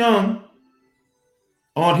Bryce Young,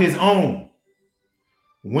 on his own,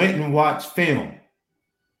 went and watched film.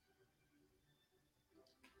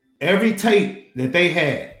 Every tape that they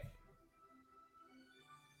had,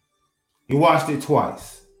 he watched it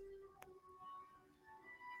twice.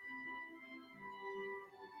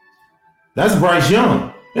 That's Bryce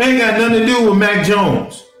Young. It ain't got nothing to do with Mac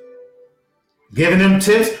Jones. Giving them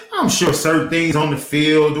tips. I'm sure certain things on the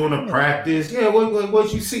field, doing a practice. Yeah,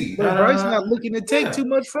 what you see? But Bryce not looking to take too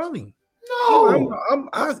much from him. No.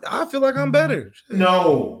 I feel like I'm better.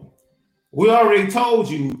 No. We already told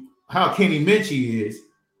you how Kenny Minchie is.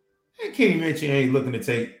 And Kenny Minchie ain't looking to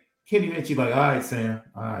take. Kenny Minchie like, all right, Sam.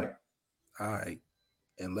 All right.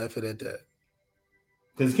 And left it at that.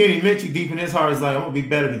 Because Kenny Minchie deep in his heart is like, I'm going to be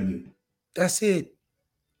better than you. That's it.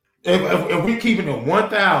 If we're keeping it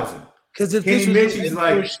 1,000. Because if Kenny Minchie's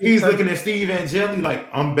like, he's looking at Steve Angeli like,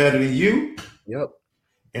 I'm better than you. Yep.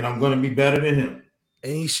 And I'm going to be better than him.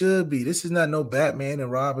 And he should be. This is not no Batman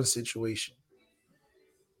and Robin situation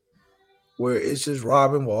where it's just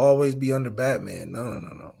Robin will always be under Batman.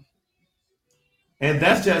 No. And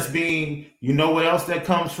that's just being, you know what else that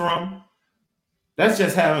comes from? That's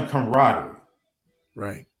just having camaraderie.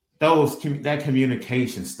 Right. That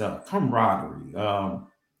communication stuff, camaraderie,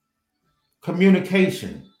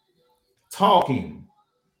 communication, talking.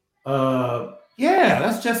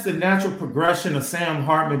 That's just the natural progression of Sam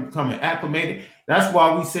Hartman becoming acclimated. That's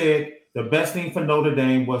why we said the best thing for Notre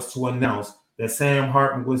Dame was to announce that Sam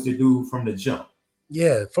Hartman was the dude from the jump.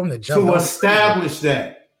 Yeah, from the jump. To establish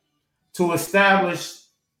that. To establish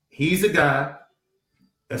he's a guy,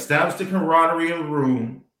 establish the camaraderie of the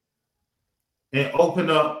room, and open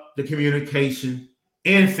up the communication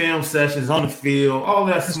in film sessions, on the field, all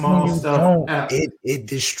that small stuff. It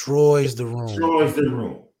destroys the room. Destroys the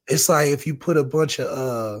room. It's like if you put a bunch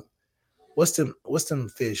of what's them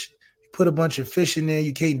fish? You put a bunch of fish in there,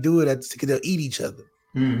 you can't do it because they'll eat each other.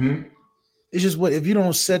 Mm-hmm. It's just if you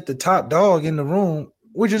don't set the top dog in the room,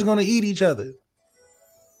 we're just gonna eat each other.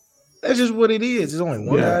 That's just what it is. There's only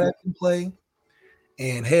one guy that can play.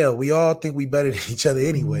 And hell, we all think we better than each other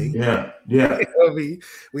anyway. Yeah.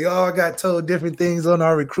 We all got told different things on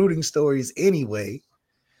our recruiting stories anyway.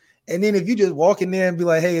 And then if you just walk in there and be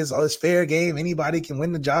like, hey, it's fair game, anybody can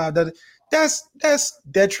win the job, that's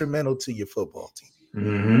detrimental to your football team.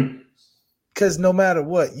 Mm-hmm. Because no matter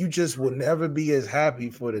what, you just will never be as happy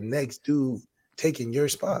for the next dude taking your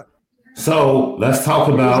spot. So let's talk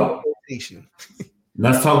about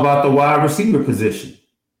the wide receiver position.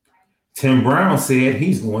 Tim Brown said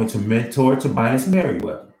he's going to mentor Tobias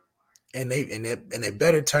Merriweather. And they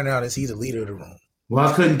better turn out as he's the leader of the room.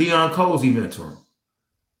 Why couldn't Deion Colzie mentor him?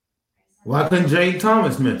 Why couldn't Jay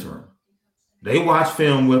Thomas mentor him? They watch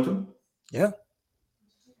film with him. Yeah.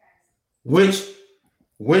 Which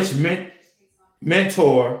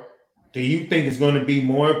mentor do you think is going to be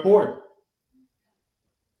more important?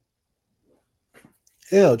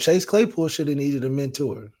 Hell, Chase Claypool should have needed a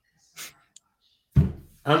mentor.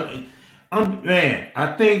 Man,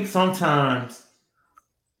 I think sometimes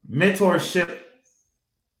mentorship,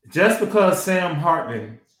 just because Sam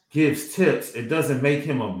Hartman gives tips, it doesn't make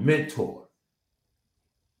him a mentor.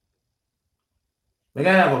 Like,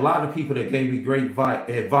 I have a lot of people that gave me great advice.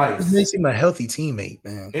 It makes him a healthy teammate,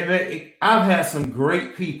 man. I've had some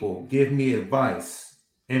great people give me advice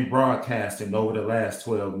in broadcasting over the last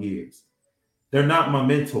 12 years. They're not my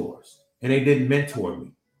mentors, and they didn't mentor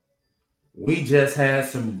me. We just had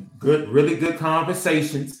some really good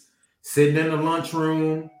conversations sitting in the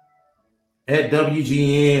lunchroom at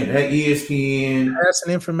WGN, at ESPN.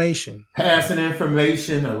 Passing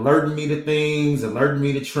information, alerting me to things, alerting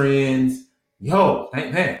me to trends. Yo,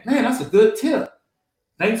 man, that's a good tip.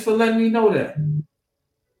 Thanks for letting me know that.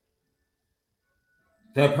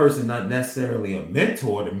 That person not necessarily a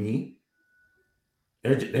mentor to me.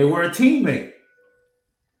 They were a teammate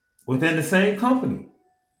within the same company,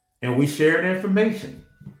 and we shared information.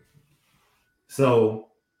 So,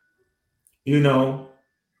 yeah,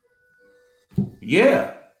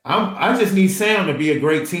 I just need Sam to be a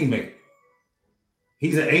great teammate.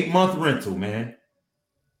 He's an 8-month rental, man.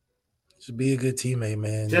 Should be a good teammate,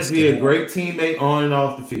 man. Just be a great teammate on and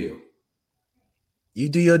off the field. You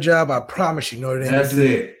do your job, I promise you. Notre Dame.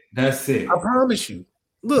 That's it. I promise you.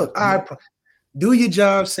 Look, do your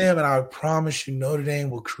job, Sam, and I promise you Notre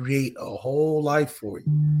Dame will create a whole life for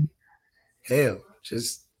you. Hell,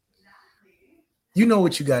 just you know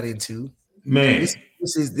what you got into. Man.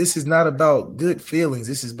 This is not about good feelings.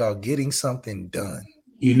 This is about getting something done.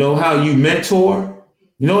 You know how you mentor?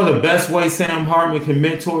 You know the best way Sam Hartman can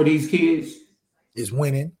mentor these kids? Is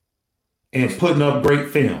winning. And putting up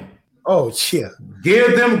great film. Oh, yeah.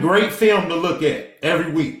 Give them great film to look at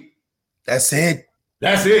every week. That's it.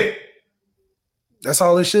 That's it. That's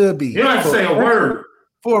all it should be. You don't have to say a word.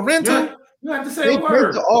 For a rental, you have to say a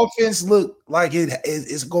word. Make the offense look like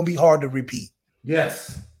it's going to be hard to repeat.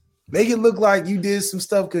 Yes. Make it look like you did some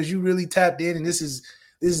stuff because you really tapped in, and this is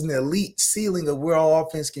an elite ceiling of where our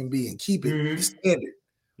offense can be, and keep it standard.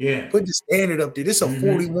 Yeah. Put the standard up there. This is a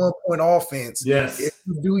 41-point offense. Yes. If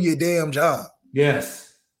you do your damn job.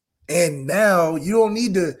 Yes. And now you don't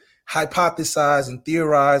need to hypothesize and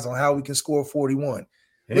theorize on how we can score 41.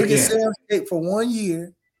 Look at Sam State for 1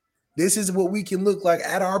 year. This is what we can look like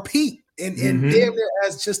at our peak. And damn near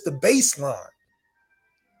as just the baseline.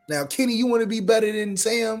 Now, Kenny, you want to be better than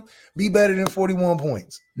Sam? Be better than 41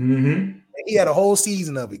 points. Mm-hmm. He had a whole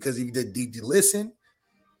season of it because he did listen.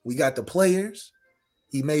 We got the players.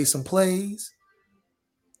 He made some plays.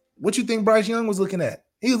 What you think Bryce Young was looking at?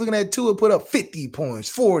 He was looking at Tua put up 50 points,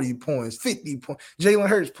 40 points, 50 points. Jalen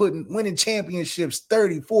Hurts winning championships,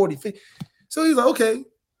 30, 40, 50. So he's like, okay,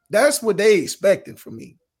 that's what they expected from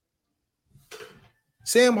me.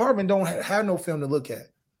 Sam Hartman don't have no film to look at.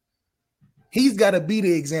 He's got to be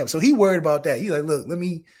the example. So he worried about that. He's like, look, let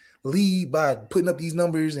me lead by putting up these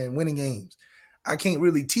numbers and winning games. I can't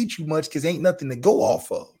really teach you much because ain't nothing to go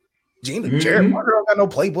off of. Gino, Jared Parker don't got no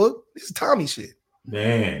playbook. This is Tommy shit.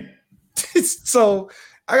 Man. So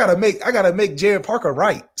I gotta make Jared Parker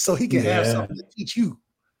right so he can have something to teach you.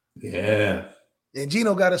 Yeah. And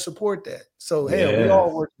Gino got to support that. So hell, we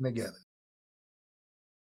all working together.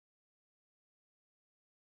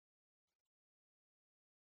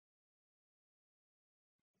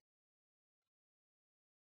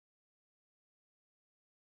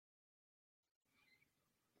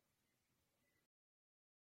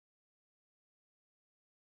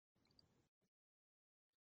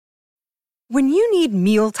 When you need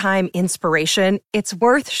mealtime inspiration, it's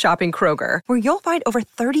worth shopping Kroger, where you'll find over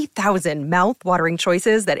 30,000 mouth-watering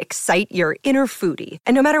choices that excite your inner foodie.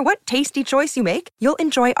 And no matter what tasty choice you make, you'll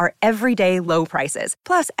enjoy our everyday low prices,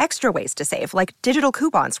 plus extra ways to save, like digital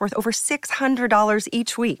coupons worth over $600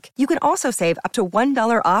 each week. You can also save up to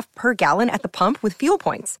 $1 off per gallon at the pump with fuel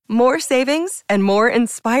points. More savings and more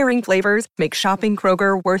inspiring flavors make shopping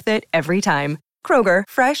Kroger worth it every time. Kroger,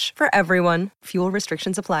 fresh for everyone. Fuel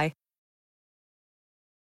restrictions apply.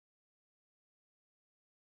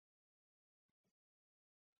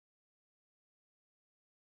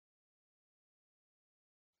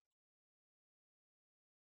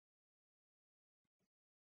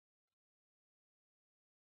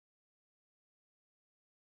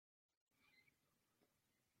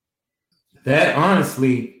 That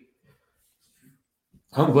honestly,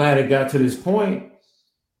 I'm glad it got to this point.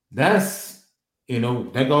 That's,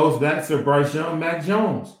 that goes back to Bryce Young, Mac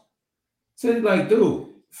Jones. So it's like, dude,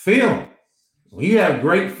 film. When you have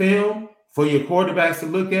great film for your quarterbacks to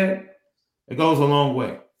look at, it goes a long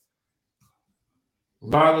way.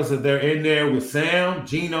 Regardless if they're in there with Sam,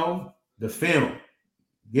 Gino, the film.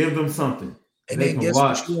 Give them something. And then guess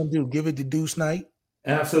what you gonna do? Give it to Deuce Knight?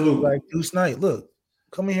 Absolutely. Like Deuce Knight, look,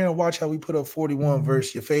 come in here and watch how we put up 41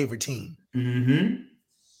 versus your favorite team. Mm-hmm.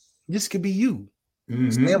 This could be you.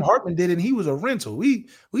 Mm-hmm. Sam Hartman did it, and he was a rental. We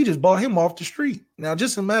just bought him off the street. Now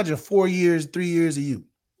just imagine 4 years, 3 years of you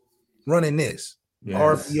running this. Yes.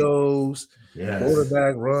 RPOs,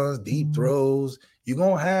 quarterback runs, deep throws. You're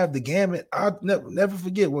gonna have the gamut. I'll never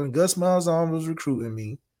forget when Gus Malzahn was recruiting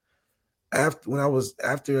me. After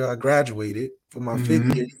I graduated for my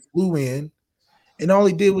 5th year, he flew in, and all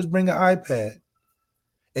he did was bring an iPad.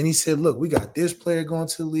 And he said, look, we got this player going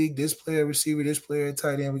to the league, this player receiver, this player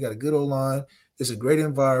tight end. We got a good O-line. It's a great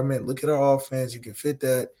environment. Look at our offense. You can fit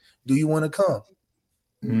that. Do you want to come?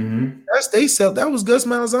 Mm-hmm. That was Gus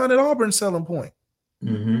Malzahn at Auburn's selling point.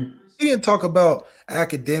 Mm-hmm. He didn't talk about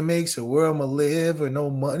academics or where I'm going to live or no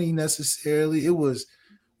money necessarily. It was,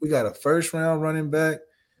 we got a first-round running back.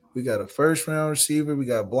 We got a first-round receiver. We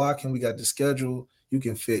got blocking. We got the schedule. You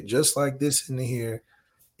can fit just like this in here.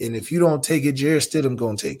 And if you don't take it, Jarrett Stidham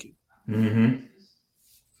going to take it. Mm-hmm.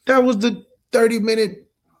 That was the 30-minute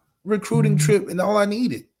recruiting trip and all I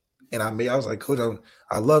needed. And I was like, Coach,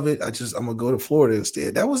 I love it. I'm going to go to Florida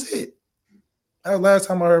instead. That was it. That was the last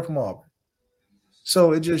time I heard from Auburn.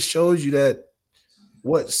 So it just shows you that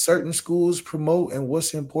what certain schools promote and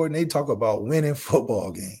what's important. They talk about winning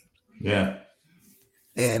football games. Yeah.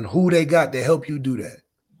 And who they got to help you do that.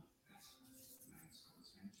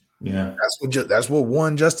 Yeah. That's what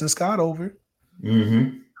won Justin Scott over.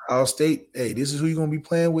 Mm-hmm. I'll state, hey, this is who you're going to be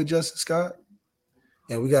playing with, Justin Scott.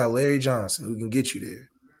 And we got Larry Johnson who can get you there.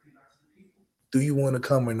 Do you want to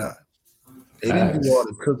come or not? They didn't do all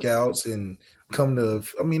the cookouts and come to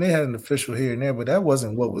 – I mean, they had an official here and there, but that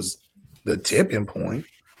wasn't what was the tipping point.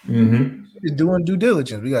 Mm-hmm. They're doing due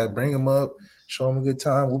diligence. We got to bring them up, show them a good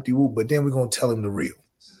time, whoop-de-whoop, but then we're going to tell them the real.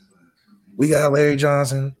 We got Larry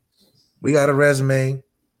Johnson. We got a resume.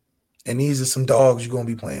 And these are some dogs you're going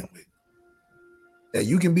to be playing with. That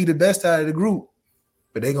you can be the best out of the group,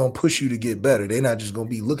 but they're going to push you to get better. They're not just going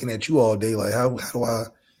to be looking at you all day like, how do I,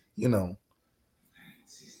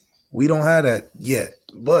 we don't have that yet.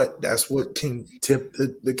 But that's what can tip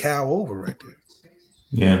the cow over right there.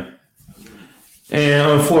 Yeah. And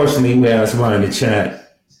unfortunately, we had somebody in the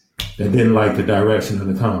chat that didn't like the direction of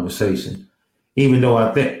the conversation, even though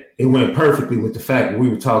I think it went perfectly with the fact that we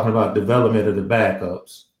were talking about development of the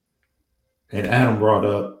backups. And Adam brought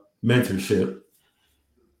up mentorship.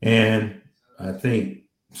 And I think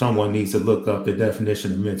someone needs to look up the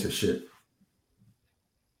definition of mentorship.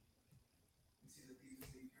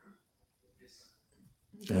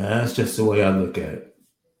 That's just the way I look at it.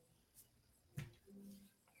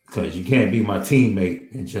 Because you can't be my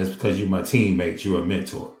teammate, and just because you're my teammate, you're a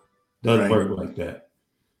mentor. Doesn't work like that.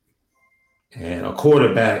 And a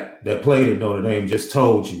quarterback that played at Notre Dame just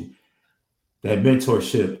told you that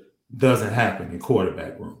mentorship doesn't happen in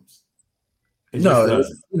quarterback rooms.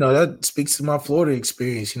 That speaks to my Florida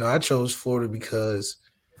experience. I chose Florida because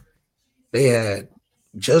they had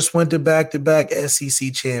just went to back-to-back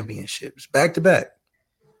SEC championships, back-to-back.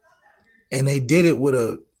 And they did it with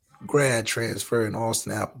a grad transfer in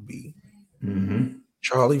Austin Appleby. Mm-hmm.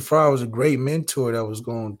 Charlie Fry was a great mentor that was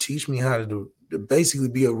going to teach me how to basically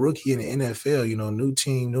be a rookie in the NFL. New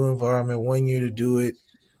team, new environment, 1 year to do it.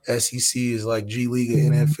 SEC is like G League or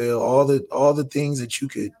NFL, all the things that you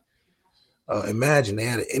could imagine. They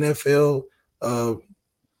had an NFL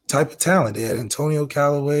type of talent. They had Antonio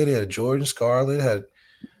Callaway, they had Jordan Scarlett, had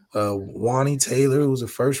Wani Taylor, who was a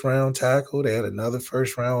first-round tackle. They had another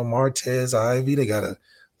first-round, Martez Ivy. They got a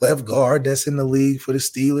left guard that's in the league for the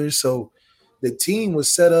Steelers. So the team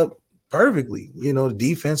was set up perfectly. The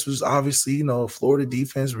defense was obviously, Florida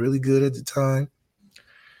defense really good at the time.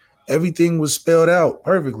 Everything was spelled out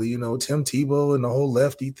perfectly, Tim Tebow and the whole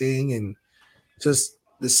Lefty thing, and just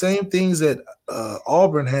the same things that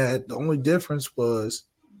Auburn had. The only difference was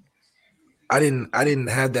I didn't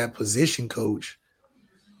have that position coach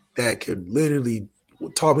that could literally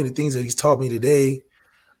taught me the things that he's taught me today.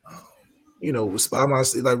 Was by my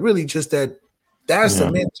like really just that's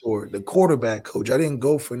the mentor, the quarterback coach. I didn't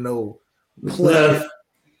go for no play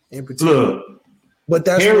in particular. Look, but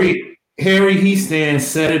that's Harry Heastand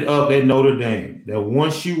set it up at Notre Dame that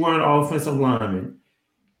once you were an offensive lineman,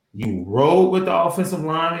 you rode with the offensive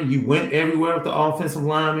lineman, you went everywhere with the offensive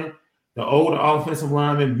lineman. The older offensive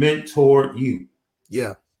lineman mentored you.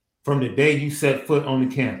 Yeah. From the day you set foot on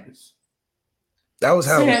the campus. That was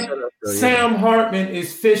how it was set up So, Sam Hartman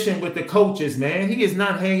is fishing with the coaches, man. He is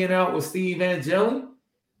not hanging out with Steve Angeli.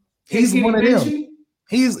 He's one of them.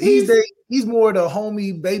 He's more the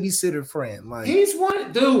homie babysitter friend. Like he's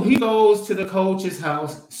one dude. He goes to the coach's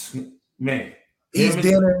house, man. Eats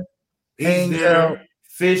dinner, hangs out,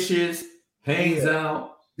 fishes, hangs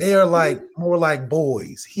out. They are like more like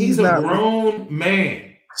boys. He's a grown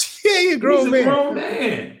man. Yeah, he's a grown man. Grown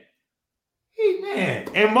man. Man.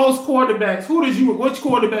 And most quarterbacks, which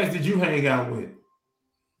quarterbacks did you hang out with?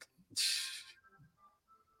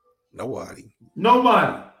 Nobody.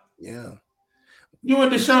 Yeah. You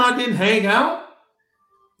and Deshaun didn't hang out?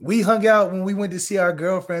 We hung out when we went to see our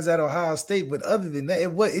girlfriends at Ohio State, but other than that,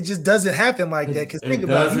 it just doesn't happen like that. Because think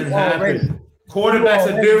about it,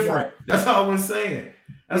 quarterbacks are different. That's all we're saying.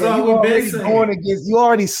 That's all we've been saying. You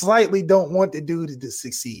already slightly don't want the dude to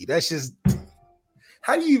succeed. That's just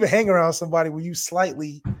how do you even hang around somebody where you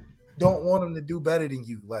slightly don't want them to do better than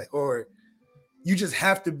you, or you just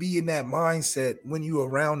have to be in that mindset when you're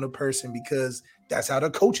around the person because that's how the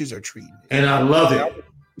coaches are treated. And I love it.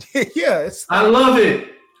 Yeah, I love it.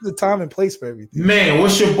 There's a time and place for everything. Man,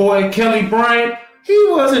 what's your boy Kelly Bryant? He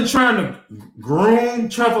wasn't trying to groom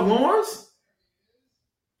Trevor Lawrence.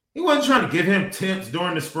 He wasn't trying to give him tips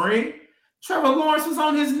during the spring. Trevor Lawrence was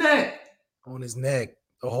on his neck. On his neck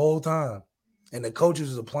the whole time. And the coaches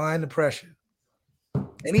was applying the pressure.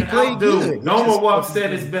 And he played good. Noma Walk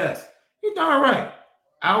said his best. He darn right.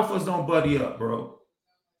 Alphas don't buddy up, bro.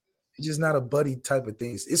 It's just not a buddy type of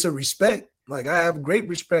thing. It's a respect. Like, I have great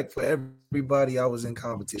respect for everybody I was in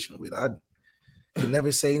competition with. I could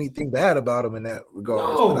never say anything bad about them in that regard.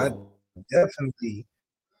 No. But I definitely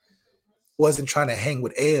wasn't trying to hang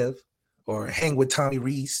with Ev or hang with Tommy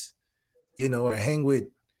Reese, or hang with,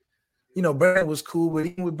 Brandon was cool, but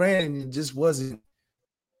even with Brandon, it just wasn't,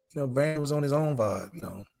 Brandon was on his own vibe,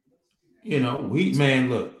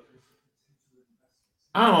 Look,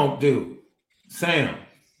 I don't do Sam.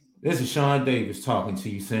 This is Sean Davis talking to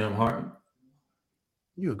you, Sam Hartman.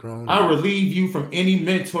 You're grown. I relieve you from any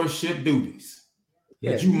mentorship duties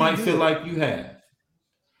that you might feel like you have.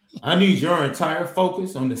 I need your entire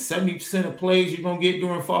focus on the 70% of plays you're going to get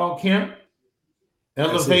during fall camp,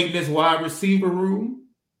 elevating this wide receiver room,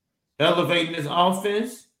 elevating this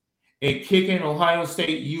offense, and kicking Ohio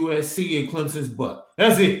State, USC, and Clemson's butt.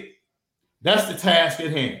 That's it. That's the task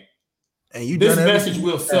at hand. And this message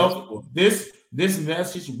will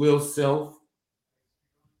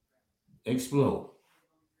self-explode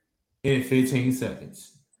in 15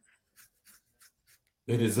 seconds.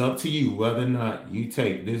 It is up to you whether or not you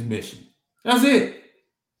take this mission. That's it.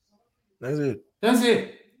 I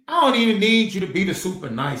don't even need you to be the super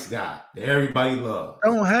nice guy that everybody loves. I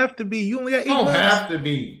don't have to be. You only got 8 months. Don't have to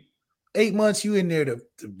be. 8 months, you in there to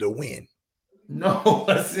win. No,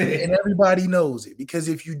 that's it. And everybody knows it. Because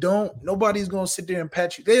if you don't, nobody's going to sit there and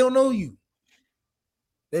pat you. They don't know you.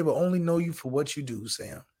 They will only know you for what you do,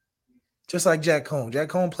 Sam. Just like Jack Cohn. Jack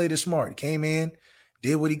Cohn played it smart. Came in,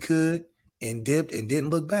 did what he could, and dipped and didn't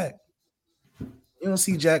look back. You don't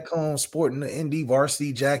see Jack Cohn sporting the ND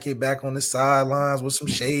varsity jacket back on the sidelines with some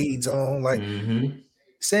shades on. Like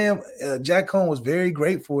Sam, Jack Cohn was very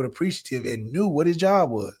grateful and appreciative and knew what his job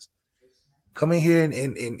was. Come in here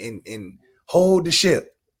and hold the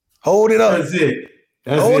ship. Hold it up. That's it.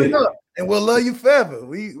 Hold it up. And we'll love you forever.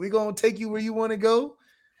 We gonna take you where you want to go.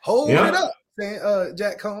 Hold it up,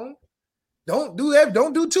 Jack Cohn. Don't do that.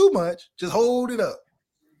 Don't do too much. Just hold it up.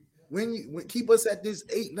 When keep us at this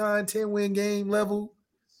 8, 9, 10 win game level,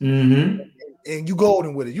 and you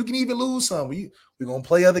golden with it. You can even lose some. We're gonna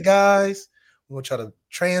play other guys. We're gonna try to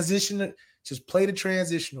transition it. Just play the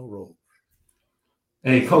transitional role.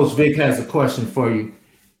 Hey, Coach Vic has a question for you.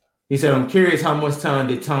 He said, "I'm curious how much time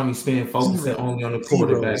did Tommy spend focusing only on the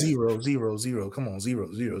quarterback?" 0. Come on, 0.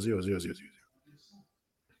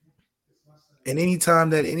 And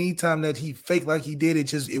anytime that he faked like he did,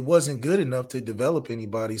 it wasn't good enough to develop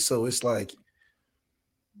anybody. So it's like,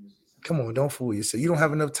 come on, don't fool yourself. You don't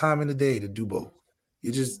have enough time in the day to do both.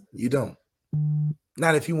 You don't.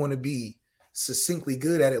 Not if you want to be succinctly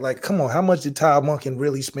good at it. Like, come on, how much did Todd Monken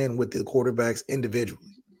really spend with the quarterbacks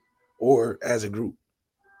individually or as a group?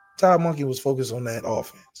 Todd Monken was focused on that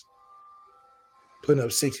offense, putting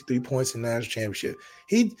up 63 points in the national championship.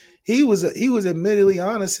 He was admittedly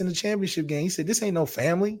honest in the championship game. He said, "This ain't no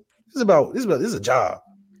family. This is a job.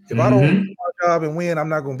 If I don't do my job and win, I'm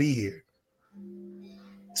not going to be here."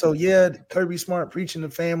 So yeah, Kirby Smart preaching the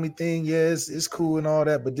family thing. Yes, it's cool and all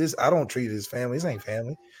that, but I don't treat it as family. This ain't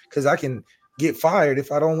family because I can get fired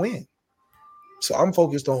if I don't win. So I'm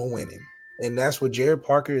focused on winning, and that's what Jared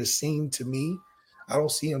Parker has seemed to me. I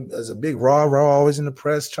don't see him as a big rah-rah always in the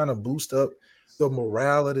press trying to boost up the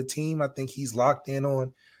morale of the team. I think he's locked in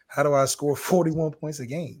on how do I score 41 points a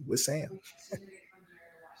game with Sam.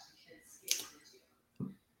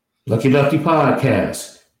 Lucky Lefty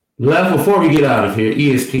Podcast. Before we get out of here,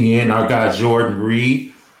 ESPN, our guy Jordan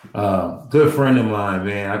Reed, good friend of mine,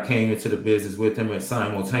 man. I came into the business with him and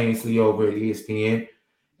simultaneously over at ESPN,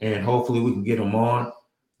 and hopefully we can get him on.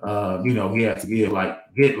 He has to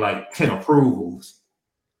get like 10 approvals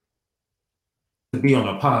to be on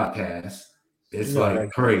a podcast. It's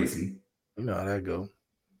crazy. You know how that go.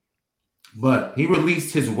 But he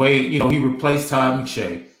released his way, he replaced Todd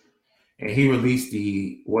McShay, and he released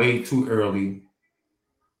the way too early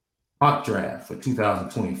mock draft for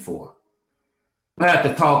 2024. I had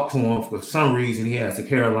to talk to him. For some reason, he has the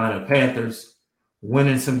Carolina Panthers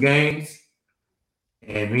winning some games,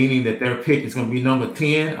 and meaning that their pick is going to be number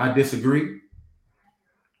 10. I disagree.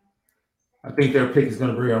 I think their pick is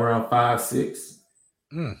going to be around 5-6.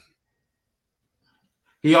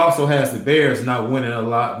 He also has the Bears not winning a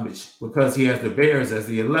lot because he has the Bears as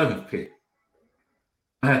the 11th pick.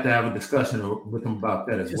 I have to have a discussion with him about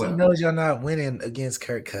that as well. He knows y'all not winning against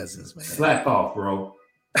Kirk Cousins, man. Slack off, bro.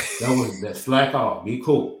 That slack off. Be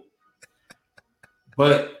cool.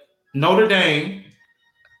 But Notre Dame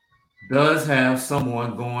does have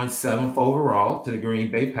someone going 7th overall to the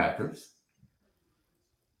Green Bay Packers.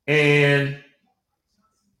 And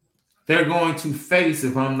they're going to face,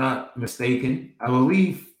 if I'm not mistaken, I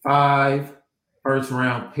believe 5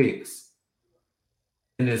 first-round picks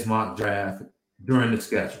in this mock draft during the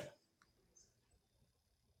schedule.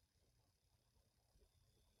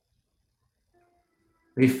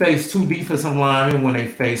 They face 2 defensive linemen when they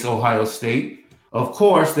face Ohio State. Of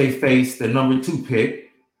course, they face the number 2 pick,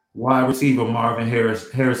 wide receiver Marvin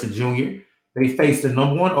Harrison Jr. They face the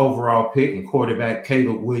number 1 overall pick and quarterback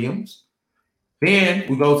Caleb Williams. Then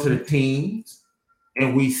we go to the teams,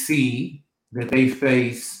 and we see that they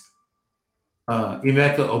face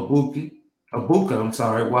Emeka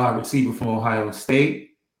Egbuka, wide receiver from Ohio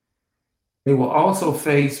State. They will also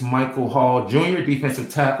face Michael Hall Jr.,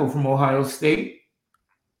 defensive tackle from Ohio State.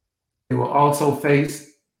 They will also face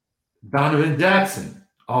Donovan Jackson,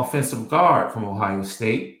 offensive guard from Ohio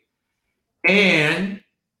State. And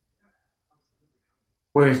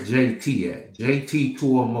where's JT at? JT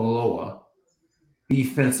Tuamaloa,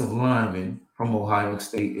 defensive lineman from Ohio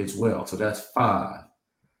State as well. So that's 5.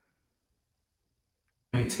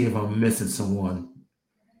 Let me see if I'm missing someone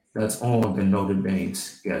that's on the Notre Dame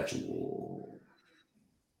schedule.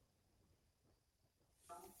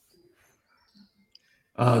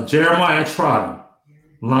 Jeremiah Trotter,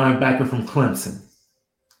 linebacker from Clemson.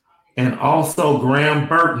 And also Graham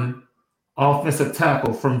Burton, offensive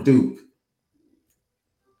tackle from Duke.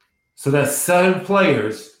 So that's 7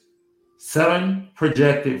 players, 7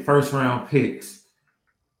 projected first-round picks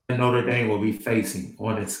that Notre Dame will be facing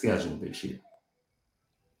on its schedule this year.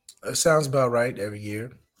 That sounds about right every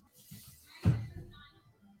year.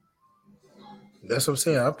 That's what I'm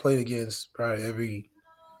saying. I played against probably every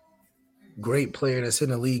great player that's in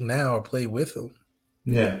the league now or played with them.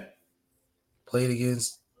 Yeah. Played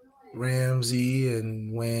against Ramsey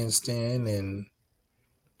and Winston and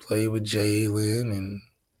played with Jalen and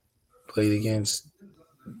played against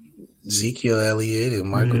Ezekiel Elliott and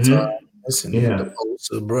Michael Thomas and the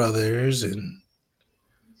Bosa brothers and,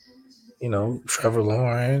 Trevor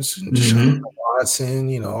Lawrence and Deshaun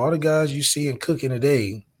Watson, all the guys you see in cooking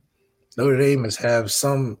today. Notre Dame must have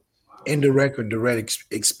some indirect or direct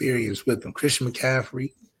experience with them. Christian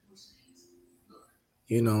McCaffrey,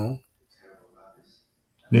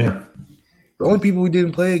 Yeah. The only people we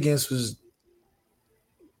didn't play against was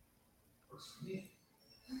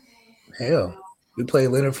we played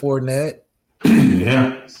Leonard Fournette.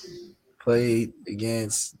 Yeah. Played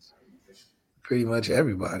against pretty much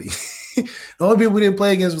everybody. The only people we didn't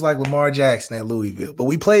play against was like Lamar Jackson at Louisville. But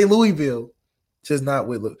we played Louisville, just not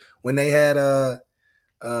with when they had the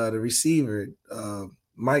receiver,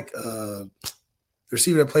 Mike, the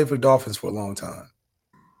receiver that played for the Dolphins for a long time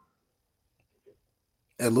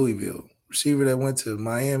at Louisville. Receiver that went to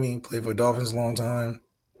Miami, played for the Dolphins a long time.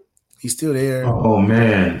 He's still there. Oh,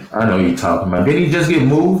 man. I know you're talking about. Did he just get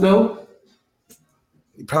moved, though?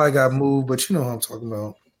 He probably got moved, but you know what I'm talking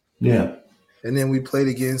about. Yeah. And then we played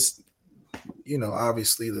against,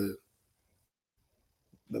 obviously the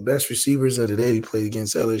best receivers of the day. We played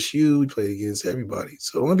against LSU. We played against everybody.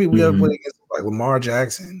 So the only people we ever played against was like Lamar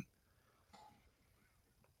Jackson.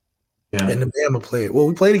 Yeah. And the Bama player. Well,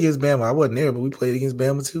 we played against Bama. I wasn't there, but we played against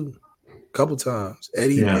Bama too. A couple times.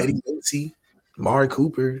 Eddie Lacy, Amari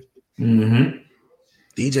Cooper, DJ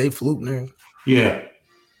Flukner. Yeah.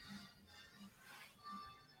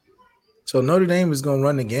 So Notre Dame is going to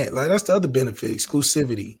run the game. Like, that's the other benefit,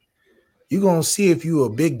 exclusivity. You're going to see if you a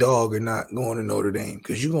big dog or not going to Notre Dame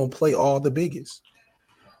because you're going to play all the biggest.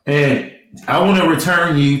 And I want to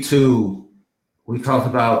return you to, we talked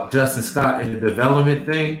about Justin Scott and the development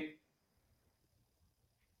thing.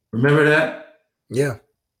 Remember that? Yeah.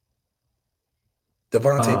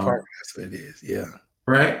 Devontae Parker, that's what it is. Yeah.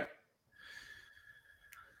 Right?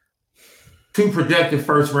 2 projected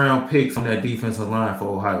first-round picks on that defensive line for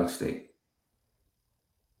Ohio State.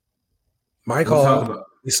 Michael Hall,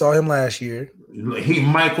 we saw him last year.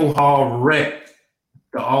 Michael Hall wrecked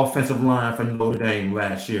the offensive line for Notre Dame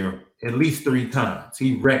last year at least 3 times.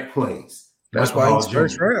 He wrecked plays. That's why he's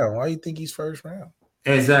first round. Why do you think he's first round?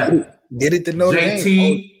 Exactly. Get it to Notre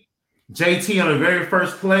Dame. JT on the very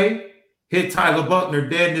first play hit Tyler Buckner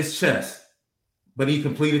dead in his chest, but he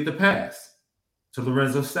completed the pass to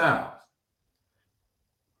Lorenzo Styles.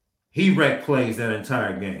 He wrecked plays that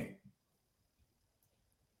entire game.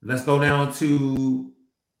 Let's go down to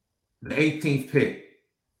the 18th pick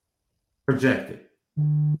projected.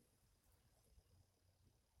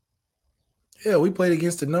 Yeah, we played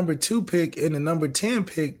against the number 2 pick and the number 10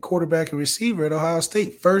 pick quarterback and receiver at Ohio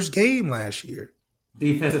State first game last year.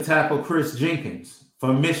 Defensive tackle Chris Jenkins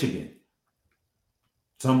from Michigan.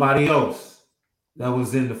 Somebody else that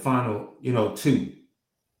was in the final, 2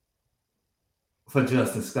 for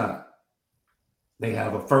Justin Scott. They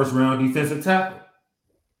have a first-round defensive tackle.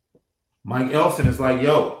 Mike Elson is like,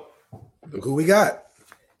 yo. Look who we got.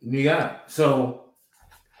 So,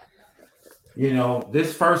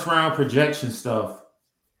 this first-round projection stuff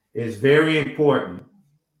is very important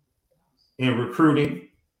in recruiting.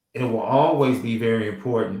 It will always be very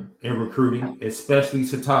important in recruiting, especially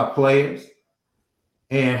to top players.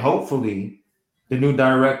 And hopefully, the new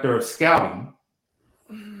director of scouting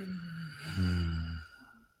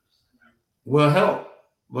will help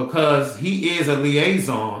because he is a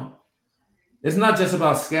liaison. It's not just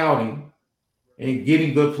about scouting and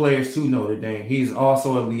getting good players to Notre Dame. He's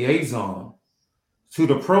also a liaison to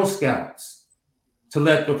the pro scouts to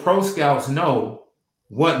let the pro scouts know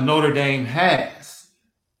what Notre Dame has.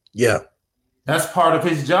 Yeah. That's part of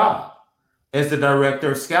his job as the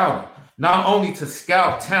director of scouting. Not only to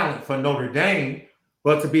scout talent for Notre Dame,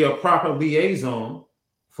 but to be a proper liaison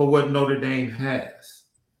for what Notre Dame has.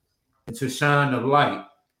 And to shine the light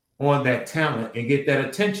on that talent and get that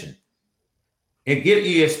attention. And get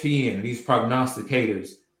ESPN, these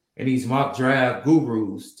prognosticators, and these mock draft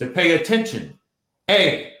gurus to pay attention.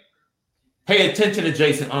 Hey, pay attention to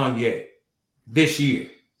Jason Onyé this year.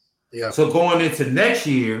 Yeah. So going into next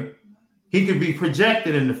year, he could be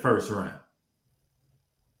projected in the first round.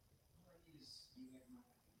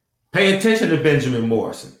 Pay attention to Benjamin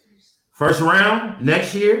Morrison. First round,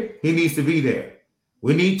 next year, he needs to be there.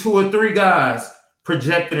 We need 2 or 3 guys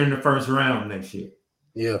projected in the first round next year.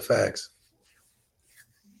 Yeah, facts.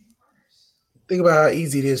 Think about how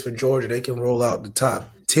easy it is for Georgia. They can roll out the top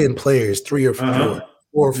 10 players, 3 are from Georgia,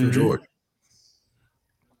 4 from Georgia.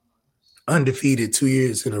 Undefeated 2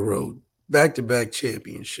 years in a row. Back-to-back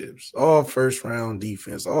championships. All first-round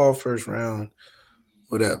defense. All first-round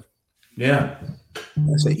whatever. Yeah.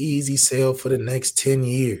 That's an easy sale for the next 10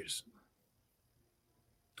 years.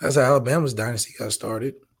 That's how Alabama's dynasty got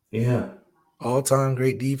started. Yeah. All-time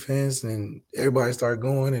great defense, and everybody started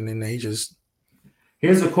going, and then they just...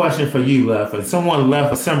 Here's a question for you, Lef. Someone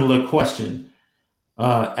left a similar question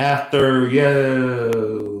after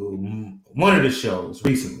one of the shows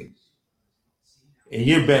recently. And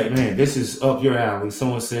you're back, man, this is up your alley.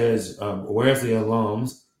 Someone says, where's the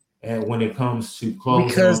alums and when it comes to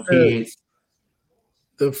closing on kids?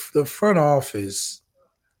 The front office,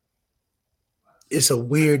 it's a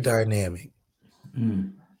weird dynamic.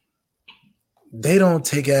 They don't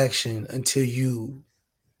take action until you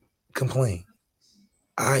complain,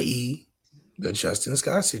 i.e., the Justin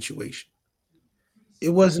Scott situation. It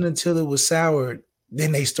wasn't until it was soured,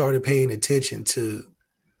 then they started paying attention to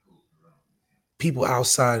people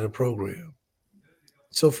outside of the program.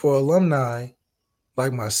 So for alumni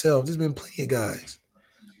like myself, there's been plenty of guys.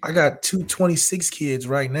 I got 226 kids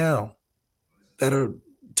right now that are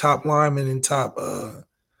top linemen and top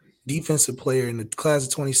defensive player in the class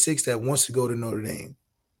of 26 that wants to go to Notre Dame.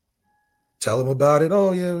 Tell them about it.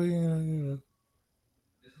 Oh, yeah.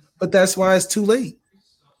 But that's why it's too late.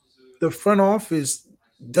 The front office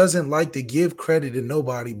doesn't like to give credit to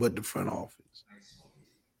nobody but the front office.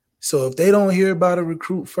 So if they don't hear about a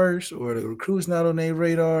recruit first or the recruit's not on their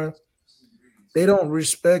radar, they don't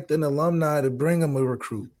respect an alumni to bring them a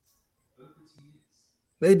recruit.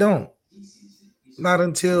 They don't. Not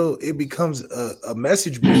until it becomes a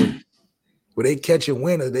message board where they catch a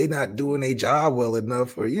winner, they not doing their job well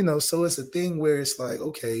enough, or so it's a thing where it's like,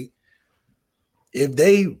 okay, if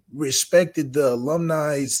they respected the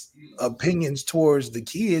alumni's opinions towards the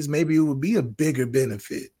kids, maybe it would be a bigger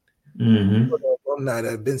benefit for the alumni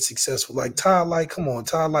that have been successful. Like Todd Light, come on,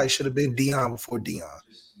 Todd Light should have been Dion before Dion.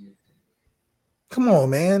 Come on,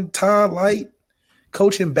 man. Todd Light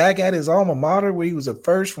coaching back at his alma mater where he was a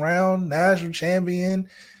first-round national champion,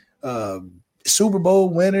 Super Bowl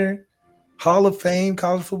winner, Hall of Fame,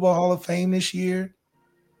 College Football Hall of Fame this year.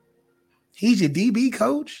 He's your DB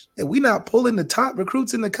coach, and we not pulling the top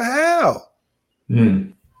recruits in the how?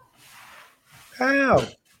 How?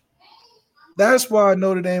 That's why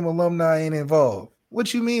Notre Dame alumni ain't involved.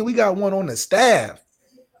 What you mean? We got one on the staff.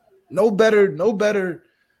 No better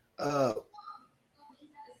to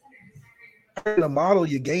model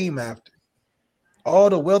your game after. All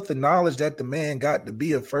the wealth and knowledge that the man got to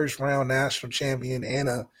be a first-round national champion and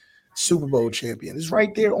a Super Bowl champion is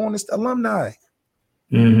right there on this alumni.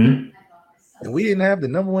 And we didn't have the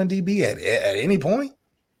number one DB at any point.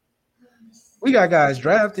 We got guys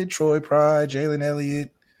drafted, Troy Pride, Jalen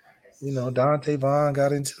Elliott, Dante Vaughn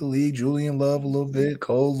got into the league, Julian Love a little bit,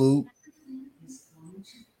 Cole Luke.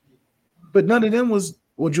 But none of them was,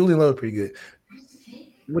 well, Julian Love pretty good.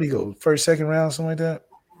 What do you go, first, second round, something like that?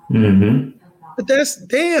 But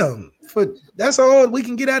that's all we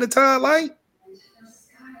can get out of Todd Light.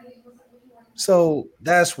 So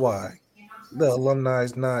that's why the alumni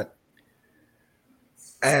is not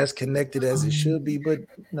as connected as it should be. But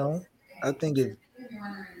I think it's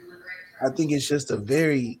just a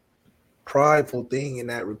very prideful thing in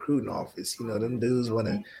that recruiting office. Them dudes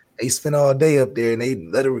they spend all day up there and they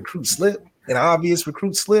let a recruit slip, an obvious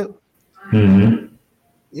recruit slip.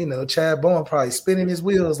 Chad Bowen probably spinning his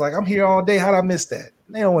wheels like, I'm here all day. How'd I miss that?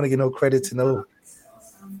 They don't want to get no credit to no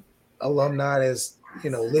alumni that's,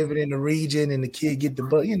 living in the region and the kid get the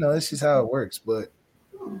butt. It's just how it works. But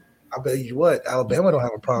I bet you what, Alabama don't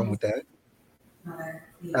have a problem with that.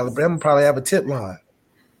 Alabama probably have a tip line.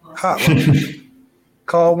 Hotline.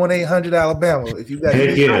 Call 1-800-ALABAMA if you got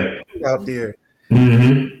out there.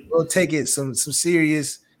 We'll take it some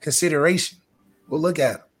serious consideration. We'll look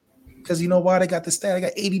at them. Because you know why? They got the stat. They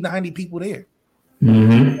got 80, 90 people there.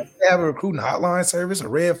 They have a recruiting hotline service, a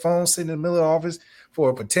red phone sitting in the middle of the office for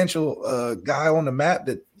a potential guy on the map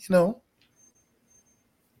that,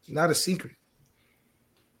 not a secret.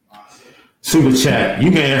 Super chat.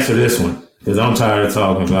 You can answer this one because I'm tired of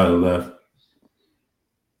talking about it left.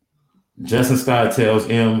 Justin Scott tells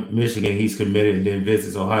Michigan he's committed and then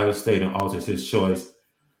visits Ohio State and alters his choice.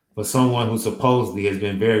 For someone who supposedly has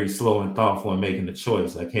been very slow and thoughtful in making the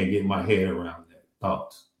choice, I can't get my head around that.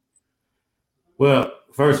 Thoughts? Well,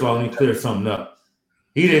 first of all, let me clear something up.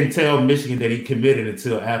 He didn't tell Michigan that he committed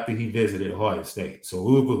until after he visited Ohio State. So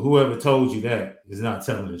whoever told you that is not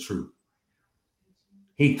telling the truth.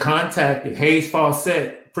 He contacted Hayes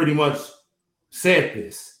Fawcett, pretty much said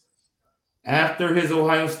this. After his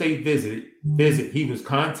Ohio State visit, he was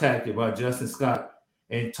contacted by Justin Scott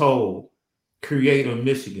and told, create a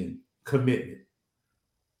Michigan commitment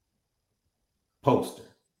poster.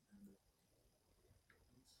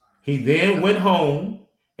 He then went home,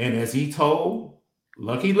 and as he told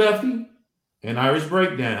Lucky Lefty and Irish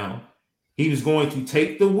Breakdown, he was going to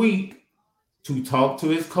take the week to talk to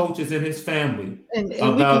his coaches and his family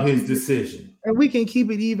about his decision. And we can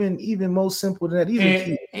keep it even more simple than that.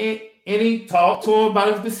 And he talked to him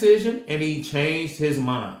about his decision, and he changed his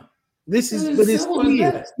mind. It's kids.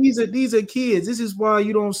 These are kids. This is why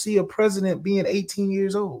you don't see a president being 18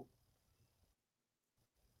 years old.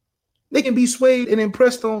 They can be swayed and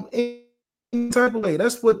impressed on any type of way.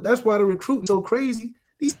 That's why the recruiting so crazy.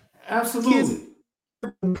 These absolutely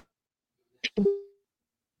kids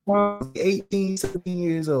 18, 17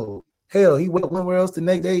 years old. Hell, he went somewhere else the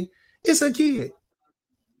next day. It's a kid.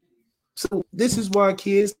 So this is why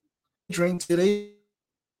kids drink till they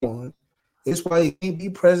want. It's why you can't be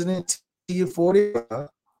president till you're 45.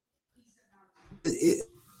 It's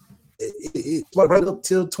right up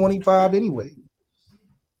till 25 anyway.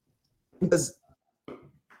 Because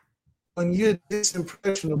when you're this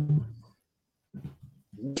impressionable,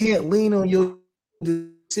 you can't lean on your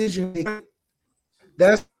decision making.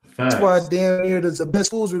 That's why damn near the best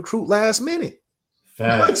schools recruit last minute.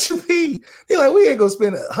 What you mean? They're like, we ain't gonna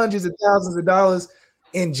spend hundreds of thousands of dollars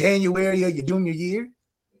in January of your junior year.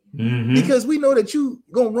 Because we know that you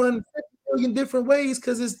gonna run 50 million different ways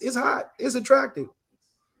because it's hot, it's attractive.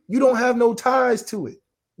 You don't have no ties to it.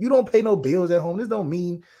 You don't pay no bills at home. This don't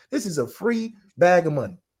mean this is a free bag of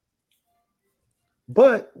money.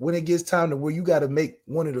 But when it gets time to where you got to make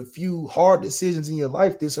one of the few hard decisions in your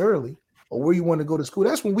life this early, or where you want to go to school.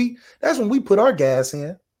 That's when we put our gas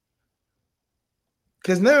in.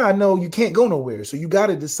 Because now I know you can't go nowhere. So you got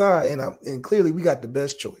to decide. And clearly we got the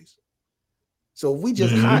best choice. So if we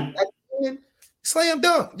just slam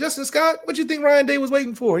dunk. Justin Scott, what you think Ryan Day was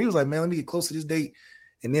waiting for? He was like, man, let me get close to this date.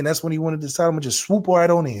 And then that's when he wanted to decide, I'm going to just swoop right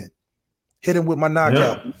on in. Hit him with my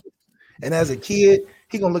knockout. Yeah. And as a kid,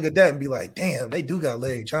 he going to look at that and be like, damn, they do got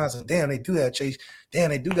Larry Johnson. Damn, they do have Chase. Damn,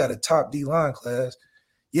 they do got a top D-line class.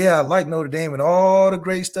 Yeah, I like Notre Dame and all the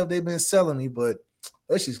great stuff they've been selling me, but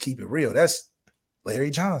let's just keep it real. That's Larry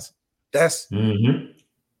Johnson. That's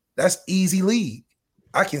easy league.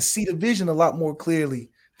 I can see the vision a lot more clearly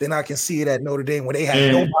than I can see it at Notre Dame when they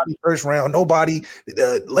had nobody first round, nobody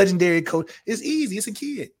legendary coach. It's easy. It's a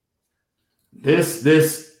kid. This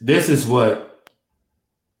is what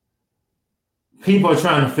people are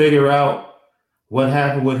trying to figure out what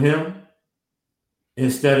happened with him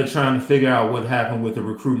instead of trying to figure out what happened with the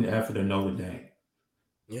recruiting effort of Notre Dame.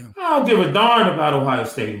 Yeah, I don't give a darn about Ohio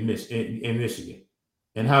State and Michigan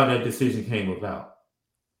and how that decision came about.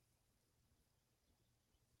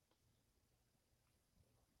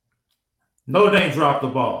 Notre Dame dropped the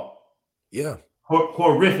ball. Yeah.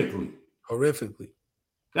 Horrifically.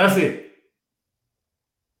 That's it.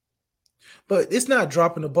 But it's not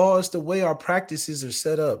dropping the ball. It's the way our practices are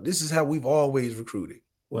set up. This is how we've always recruited.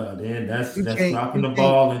 Well, then that's dropping the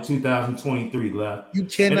ball in 2023, left. You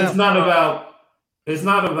cannot. And it's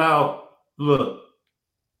not about, look,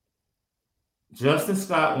 Justin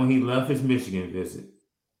Scott, when he left his Michigan visit,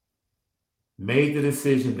 made the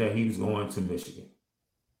decision that he was going to Michigan.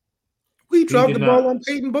 We dropped the ball on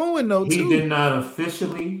Peyton Bowen, though, too. He did not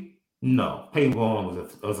officially. No, Peyton Bowen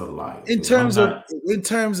was a liar. In terms of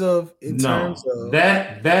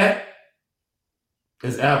that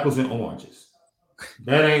is apples and oranges.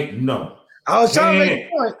 That ain't no. I was trying to make a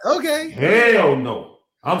point. Okay. Hell no.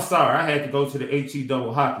 I'm sorry. I had to go to the HE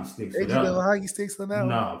double hockey sticks. HE double hockey sticks for that.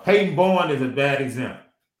 No, Peyton Bowen is a bad example.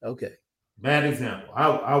 Okay. Bad example.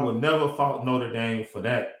 I would never fault Notre Dame for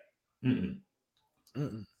that.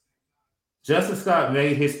 Justin Scott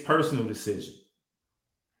made his personal decision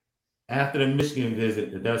after the Michigan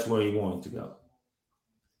visit that that's where he wanted to go.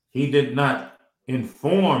 He did not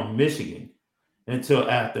inform Michigan until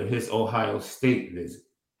after his Ohio State visit,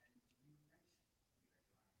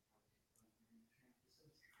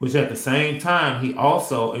 which at the same time, he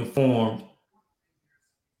also informed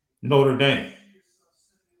Notre Dame.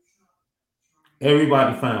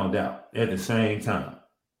 Everybody found out at the same time,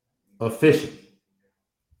 officially.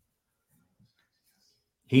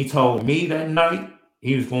 He told me that night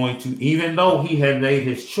he was going to, even though he had made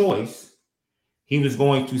his choice, he was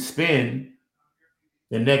going to spend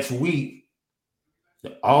the next week,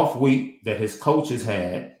 the off week that his coaches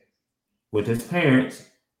had with his parents,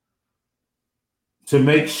 to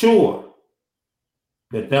make sure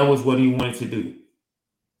that that was what he wanted to do.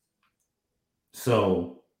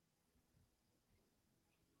 So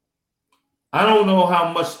I don't know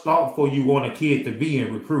how much thoughtful you want a kid to be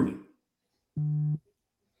in recruiting.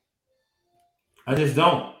 I just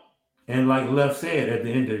don't. And like Left said, at the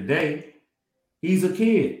end of the day, he's a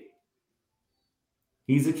kid.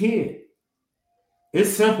 He's a kid. It's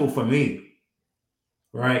simple for me,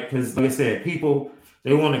 right? Because like I said, people,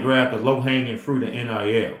 they want to grab the low-hanging fruit of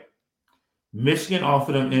NIL. Michigan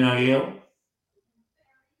offered them NIL.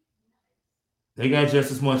 They got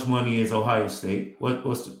just as much money as Ohio State.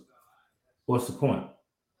 What's the point?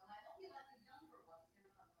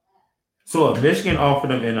 So if Michigan offered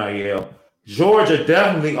them NIL, Georgia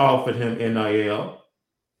definitely offered him NIL,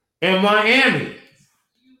 and Miami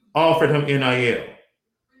offered him NIL.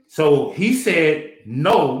 So he said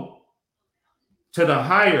no to the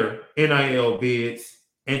higher NIL bids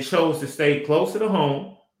and chose to stay closer to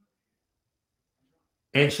home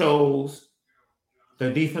and chose the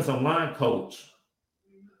defensive line coach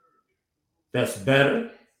that's better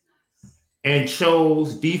and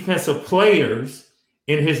chose defensive players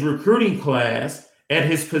in his recruiting class at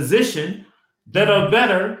his position that are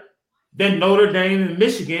better than Notre Dame and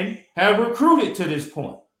Michigan have recruited to this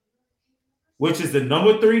point, which is the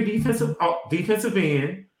number 3 defensive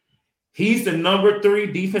end. He's the number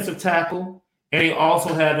 3 defensive tackle, and he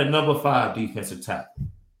also had a number 5 defensive tackle.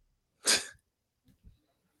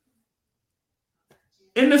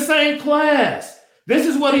 In the same class. This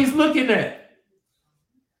is what he's looking at.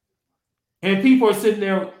 And people are sitting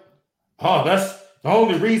there, oh, that's the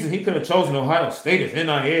only reason he could have chosen Ohio State is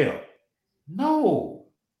NIL. No.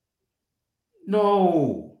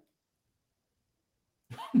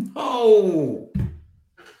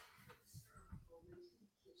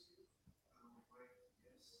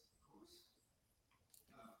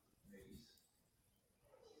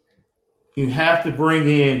 You have to bring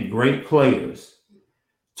in great players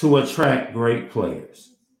to attract great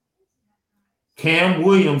players. Cam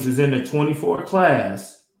Williams is in the 24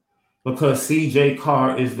 class because C.J.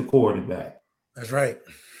 Carr is the quarterback. That's right.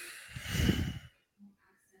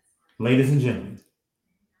 Ladies and gentlemen,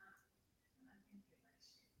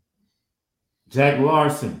 Jack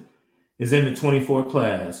Larson is in the 24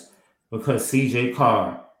 class because C.J.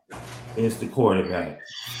 Carr is the quarterback.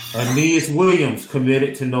 Aeneas Williams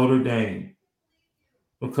committed to Notre Dame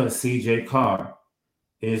because C.J. Carr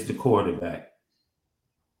is the quarterback.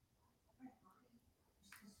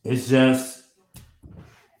 It's just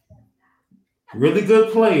really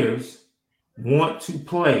good players want to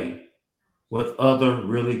play with other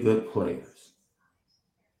really good players.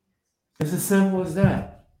 It's as simple as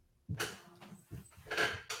that.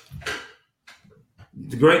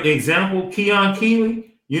 The great example, Keon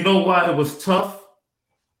Keeley, you know why it was tough?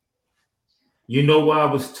 You know why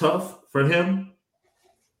it was tough for him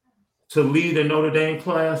to lead the Notre Dame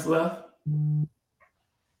class left?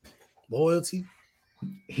 Loyalty.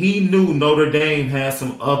 He knew Notre Dame had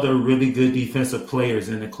some other really good defensive players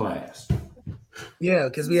in the class. Yeah,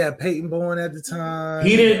 because we had Peyton Bourne at the time.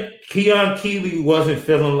 Keon Keeley wasn't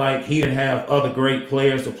feeling like he didn't have other great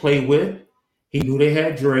players to play with. He knew they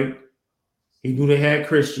had Drake. He knew they had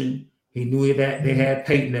Christian. He knew that they had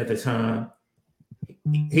Peyton at the time.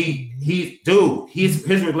 His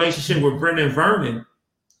relationship with Brendan Vernon,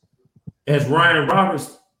 as Ryan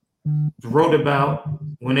Roberts wrote about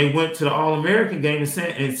when they went to the All-American game in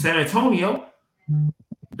San Antonio,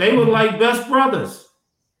 they were like best brothers.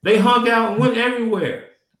 They hung out and went everywhere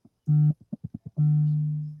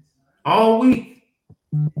all week.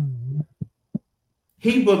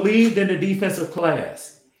 He believed in the defensive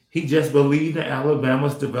class. He just believed in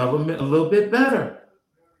Alabama's development a little bit better.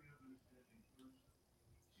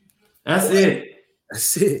 That's it.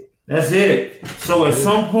 That's it. So at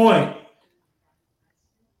some point,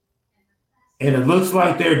 and it looks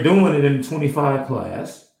like they're doing it in the 25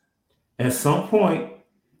 class, at some point,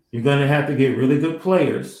 you're going to have to get really good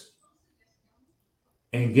players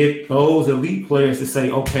and get those elite players to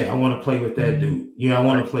say, okay, I want to play with that dude. Yeah, I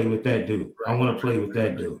want to play with that dude. I want to play with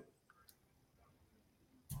that dude.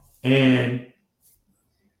 And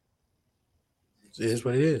it is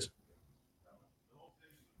what it is.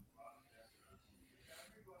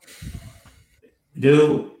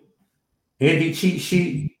 Dude, Indy cheat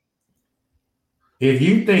sheet. If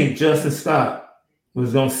you think Justin Scott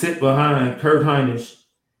was going to sit behind Kurt Hinish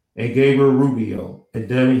and Gabriel Rubio and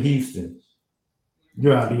Devin Houston,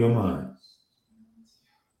 you're out of your mind.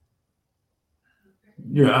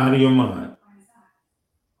 You're out of your mind.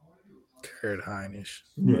 Kurt Hinish.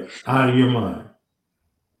 You're out of your mind.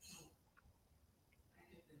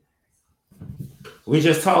 We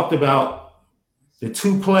just talked about the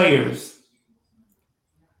two players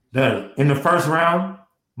that are in the first round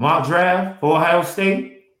mock draft for Ohio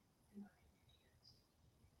State.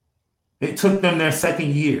 It took them their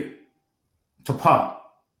second year to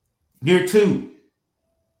pop. Year two.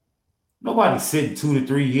 Nobody's sitting 2 to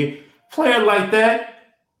 3 years. Player like that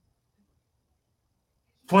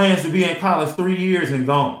plans to be in college 3 years and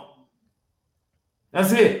gone.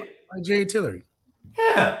 That's it. Like Jay Tillery.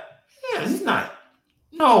 Yeah, he's not.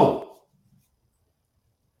 No.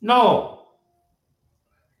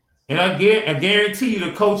 And I guarantee you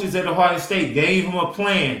the coaches at Ohio State gave him a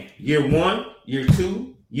plan. Year 1, year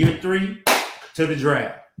 2, year 3 to the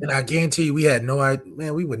draft. And I guarantee you we had no idea.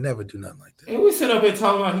 Man, we would never do nothing like that. And we sit up here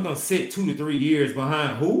talking about he's going to sit 2 to 3 years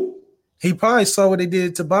behind who? He probably saw what they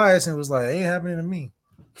did to Tobias and was like, it ain't happening to me.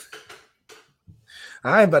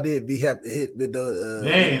 I ain't about to be happy to hit with the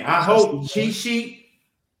man, I hope cheat sheet.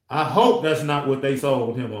 I hope that's not what they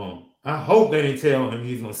sold him on. I hope they didn't tell him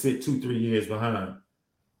he's gonna sit 2-3 years behind.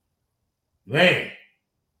 Man.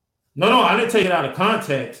 No, I didn't take it out of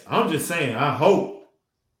context. I'm just saying, I hope.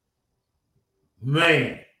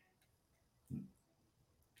 Man.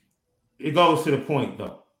 It goes to the point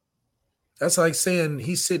though. That's like saying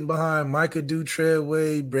he's sitting behind Micah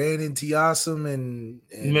Treadway, Brandon Tiassum, and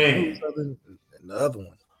man. The other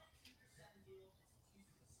one.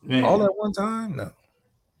 Man. All at one time? No.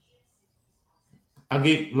 I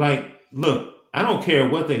get look, I don't care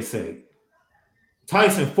what they say.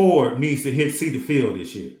 Tyson Ford needs to see the field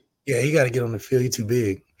this year. Yeah, he got to get on the field. He's too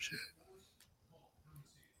big. Shit.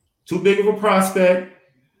 Too big of a prospect.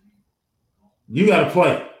 You got to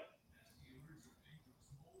play.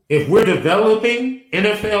 If we're developing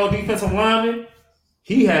NFL defensive linemen,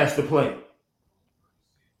 he has to play.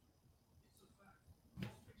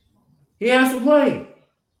 He has to play.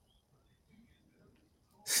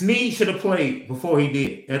 Snead should have played before he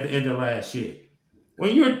did at the end of last year.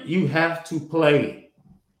 when you have to play.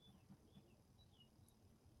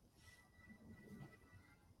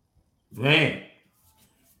 Man,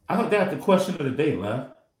 I think that's the question of the day,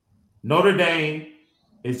 left. Notre Dame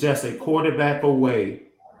is just a quarterback away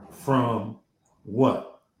from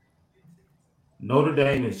what? Notre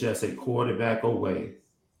Dame is just a quarterback away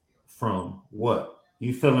from what?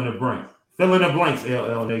 You fill in the blank. Fill in the blanks,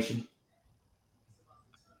 LL Nation.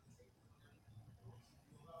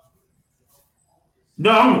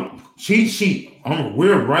 No, I'm cheat sheet.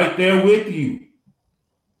 We're right there with you.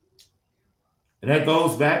 And that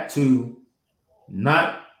goes back to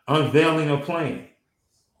not unveiling a plan.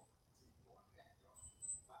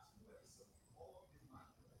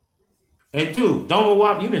 And dude, don't go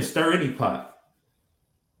up. You didn't stir any pot.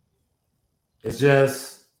 It's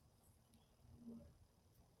just,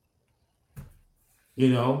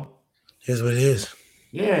 Here's what it is.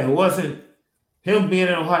 Yeah, it wasn't. Him being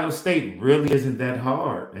at Ohio State really isn't that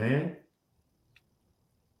hard, man.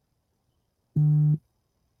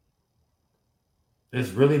 It's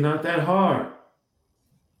really not that hard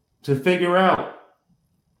to figure out.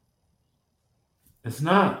 It's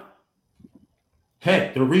not.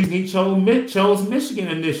 Heck, the reason he chose Michigan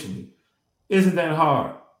initially isn't that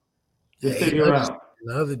hard to figure out.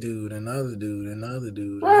 Another dude.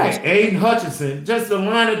 Right, Aiden Hutchinson, just the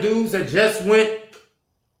line of dudes that just went.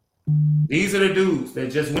 These are the dudes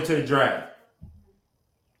that just went to the draft.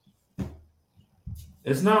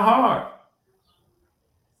 It's not hard.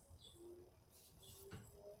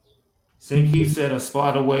 Sinke said a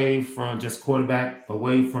spot away from just quarterback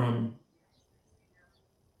away from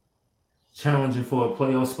challenging for a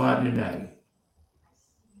playoff spot in the Natty.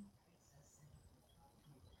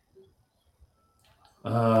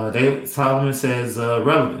 David Solomon says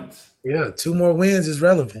relevance. Yeah, 2 more wins is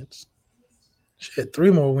relevance. Shit, 3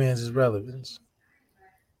 more wins is relevance.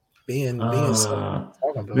 Being talking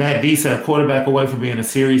about. Matt D said quarterback away from being a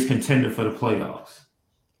serious contender for the playoffs.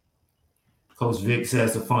 Coach Vic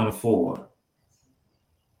says the Final Four.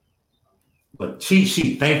 But cheat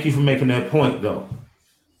sheet, thank you for making that point, though.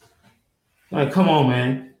 Like, come on,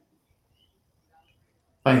 man.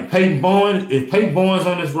 Like, Peyton Bowen, if Peyton Bowen's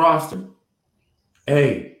on this roster,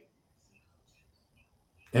 hey.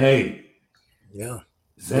 Yeah.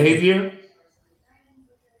 Xavier,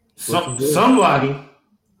 somebody,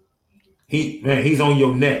 he's on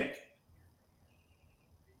your neck.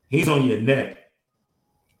 He's on your neck.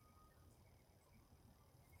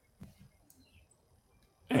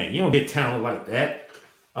 Man, you don't get talent like that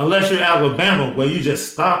unless you're Alabama, where you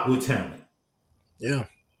just stop with talent. Yeah.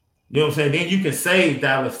 You know what I'm saying? Then you can save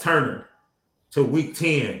Dallas Turner to week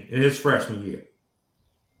 10 in his freshman year.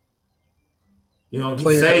 You know, you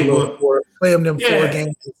play him them 4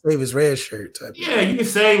 games to save his red shirt type. Yeah, you can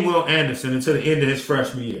save Will Anderson until the end of his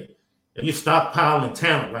freshman year. And you stop piling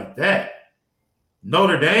talent like that.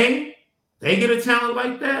 Notre Dame, they get a talent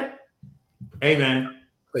like that. Hey, man.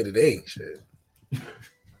 Play today, shit.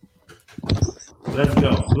 Let's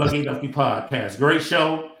go. Lucky Ducky Podcast. Great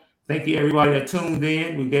show. Thank you, everybody that tuned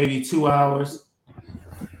in. We gave you 2 hours.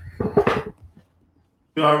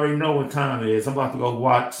 You already know what time it is. I'm about to go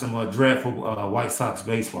watch some dreadful White Sox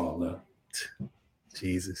baseball, though.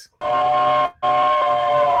 Jesus.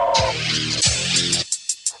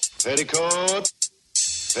 Petticoat.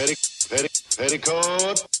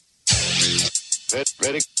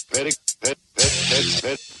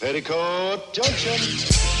 Petticoat Junction.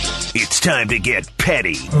 It's time to get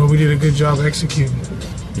petty. Oh, we did a good job executing.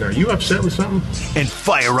 Are you upset with something? And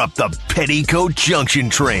fire up the Petticoat Junction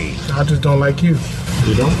train. I just don't like you.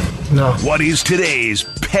 You don't? No. What is today's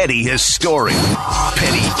petty historic?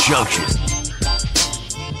 Petty Junction.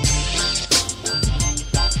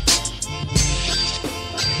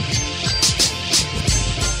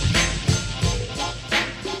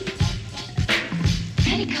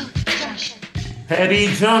 Petty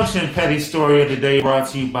Junction, petty story of the day brought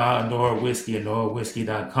to you by Nora Whiskey and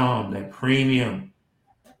NoraWhiskey.com, that premium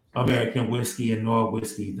American whiskey and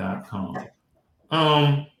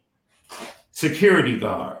NoraWhiskey.com. Security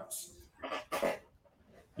guards.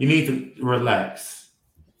 You need to relax.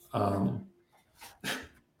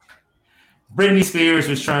 Britney Spears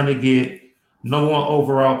was trying to get #1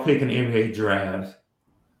 overall pick in the NBA draft.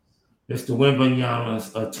 Mr.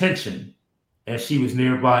 Wembanyama's attention as she was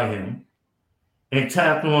nearby him, and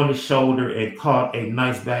tapped him on the shoulder and caught a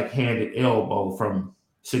nice backhanded elbow from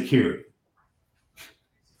security.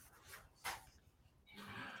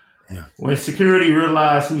 Yeah. When security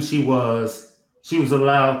realized who she was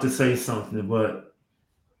allowed to say something, but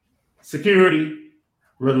security,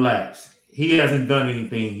 relax. He hasn't done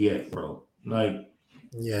anything yet, bro. Like,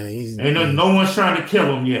 yeah, no one's trying to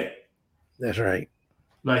kill him yet. That's right.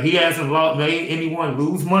 Like he hasn't made anyone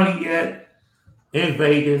lose money yet in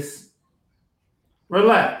Vegas.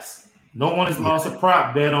 Relax. No one has lost a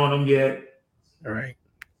prop bet on him yet. All right.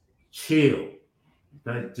 Chill.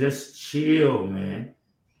 Like, just chill, man.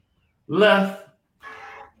 Left,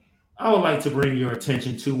 I would like to bring your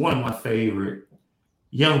attention to one of my favorite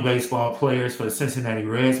young baseball players for the Cincinnati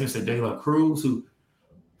Reds, Mr. De La Cruz, who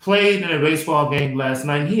played in a baseball game last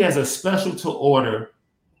night. He has a special to order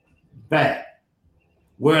bat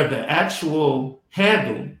where the actual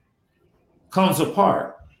handle comes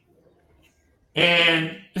apart.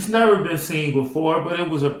 And it's never been seen before, but it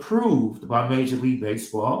was approved by Major League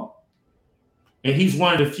Baseball. And he's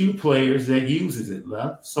one of the few players that uses it,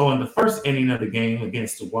 Left. So in the first inning of the game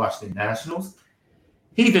against the Washington Nationals,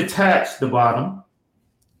 he detached the bottom,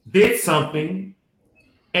 did something,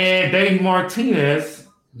 and Dave Martinez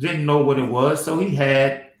didn't know what it was, so he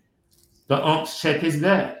had the umps check his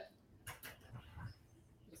bat.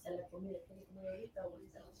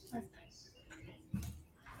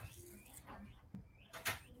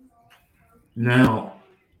 Now,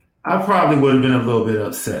 I probably would have been a little bit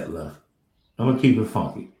upset, Left. I'm going to keep it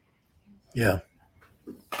funky. Yeah.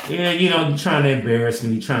 Yeah, you're trying to embarrass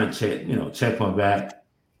me. You're trying to check my back.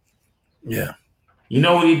 Yeah. You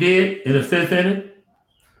know what he did in the fifth inning?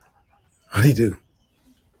 What did he do?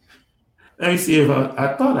 Let me see if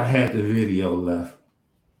I thought I had the video left.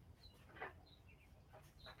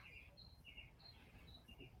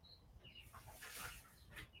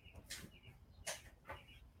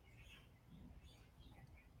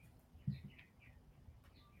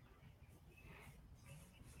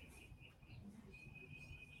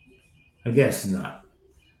 I guess not.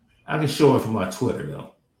 I can show it from my Twitter,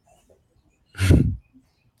 though.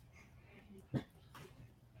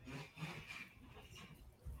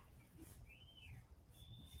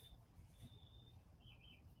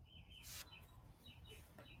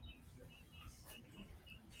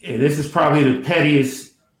 Yeah, this is probably the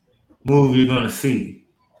pettiest movie you're going to see.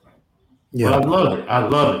 Yeah. But I love it. I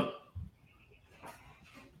love it.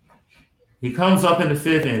 He comes up in the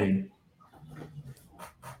fifth inning.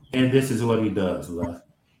 And this is what he does, Left.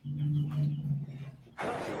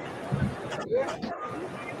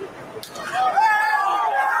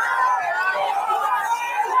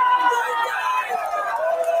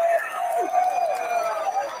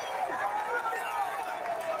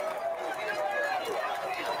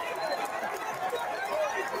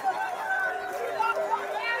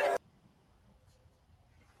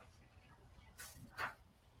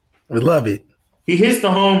 We love it. He hits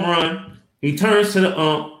the home run. He turns to the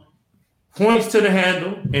ump, points to the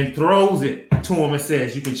handle, and throws it to him and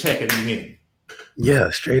says, you can check it again. Yeah,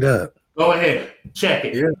 straight up. Go ahead. Check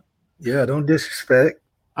it. Yeah. Yeah, don't disrespect.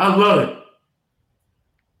 I love it.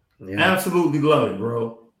 Yeah. Absolutely love it,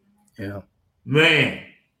 bro. Yeah. Man.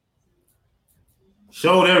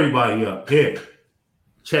 Showed everybody up. Here.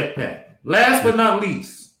 Check that. Last but not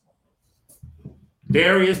least,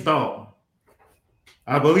 Darius Dalton.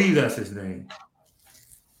 I believe that's his name.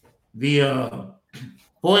 The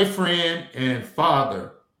boyfriend and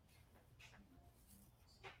father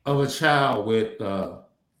of a child with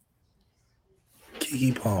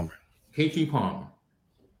Keke Palmer. Keke Palmer.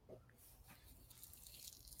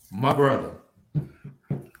 My brother.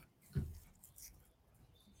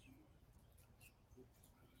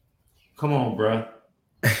 Come on, bro.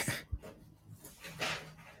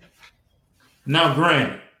 Now,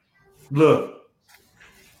 granted, look.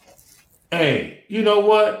 Hey, you know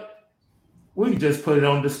what? We just put it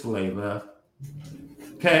on display, Left.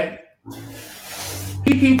 Okay?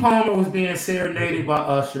 Keke Palmer was being serenaded by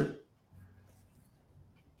Usher.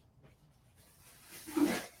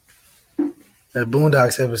 That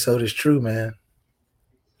Boondocks episode is true, man.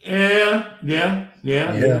 Yeah.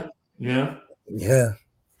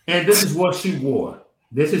 And this is what she wore.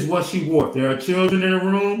 If there are children in the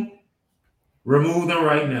room, remove them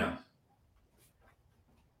right now.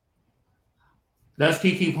 That's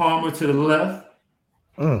Keke Palmer to the left.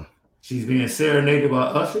 She's being serenaded by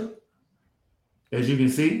Usher, as you can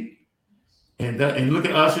see. And look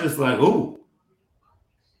at Usher, it's like, ooh.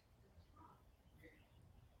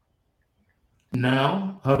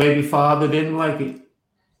 Now, her baby father didn't like it.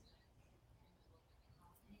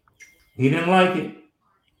 He didn't like it.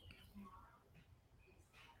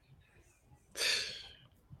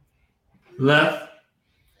 Left.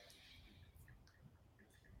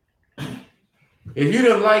 If you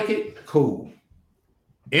don't like it, cool.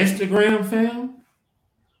 Instagram, fam?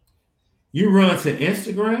 You run to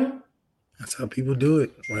Instagram? That's how people do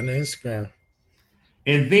it. Run to Instagram.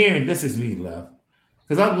 And then, this is me, Left.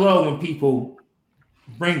 Because I love when people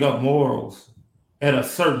bring up morals at a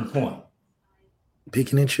certain point.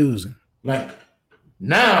 Picking and choosing. Like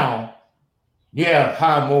now, yeah,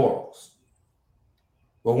 high morals.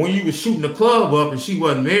 But when you was shooting the club up and she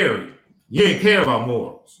wasn't married, you didn't care about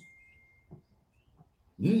morals.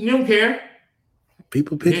 You don't care.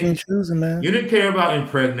 People picking and choosing, man. You didn't care about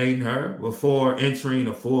impregnating her before entering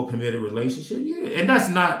a full committed relationship. Yeah, and that's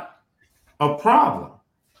not a problem.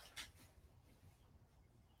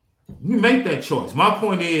 You make that choice. My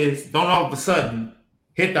point is, don't all of a sudden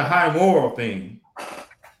hit the high moral thing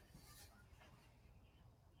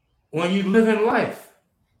when you live in life.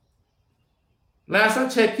 Last I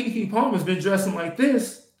checked, Keke Palmer's been dressing like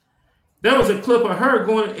this. There was a clip of her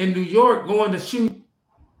going in New York, going to shoot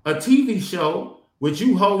a TV show with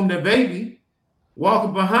you holding the baby,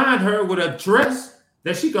 walking behind her with a dress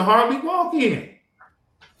that she could hardly walk in.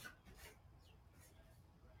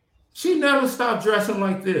 She never stopped dressing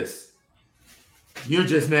like this. You're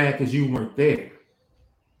just mad because you weren't there.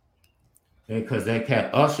 And because that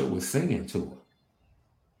cat Usher was singing to her.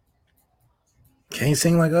 Can't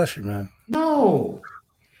sing like Usher, man. No.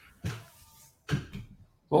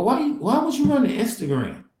 Well, why would you run the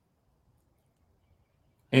Instagram?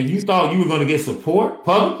 And you thought you were going to get support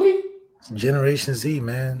publicly? Generation Z,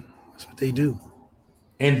 man. That's what they do.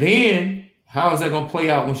 And then, how is that going to play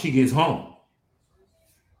out when she gets home?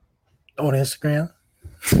 On Instagram.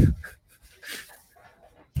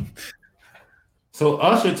 So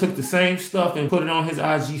Usher took the same stuff and put it on his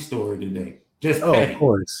IG story today. Just petty. Of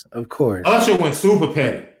course. Usher went super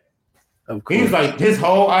petty. Of course. He was like, his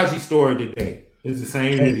whole IG story today is the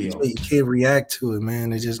same video. You can't react to it,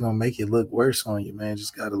 man. It's just gonna make it look worse on you, man.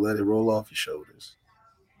 Just gotta let it roll off your shoulders.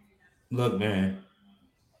 Look, man.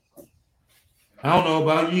 I don't know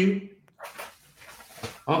about you.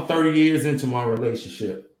 I'm 30 years into my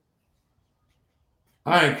relationship.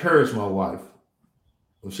 I encourage my wife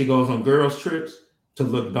when she goes on girls' trips to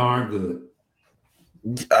look darn good.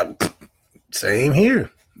 Same here.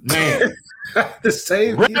 Man. The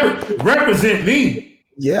same represent me.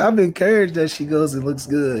 Yeah, I'm encouraged that she goes and looks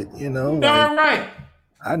good, you know. Darn right.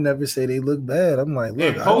 I never say they look bad. I'm like,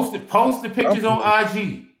 look. And post the pictures on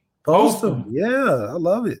IG. Post them. Yeah, I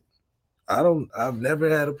love it. I've never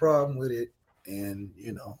had a problem with it. And,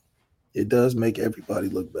 you know, it does make everybody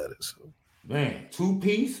look better. So, man,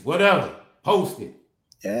 2-piece, whatever. Post it.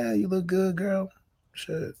 Yeah, you look good, girl.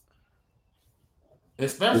 Shit.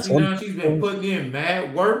 Especially now she's been putting in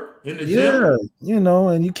mad work in the gym. Yeah, you know,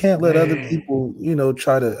 and you can't let other people, you know,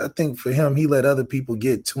 I think for him, he let other people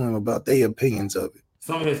get to him about their opinions of it.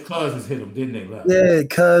 Some of his cousins hit him, didn't they? Yeah,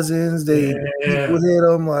 cousins, people hit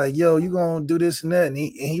him like, yo, you gonna do this and that. And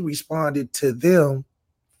he responded to them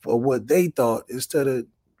for what they thought instead of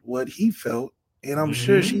what he felt. And I'm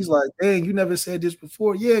sure she's like, dang, you never said this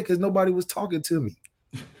before. Yeah, because nobody was talking to me.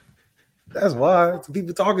 That's why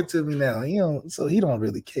people talking to me now. So he don't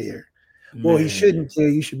really care. Man. Well, he shouldn't care.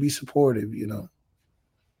 You should be supportive, you know.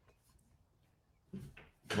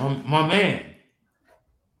 My man,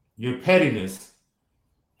 your pettiness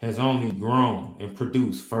has only grown and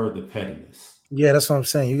produced further pettiness. Yeah, that's what I'm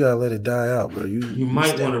saying. You gotta let it die out, bro. You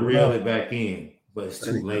might want to reel it back in, but it's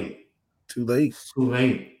too late. Too late. It's too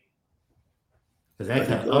late. Because that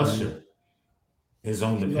cat Usher is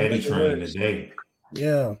on the petty train today.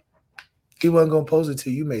 Yeah. He wasn't gonna post it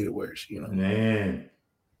till you made it worse, you know. Man.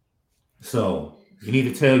 So you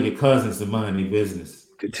need to tell your cousins to mind their business.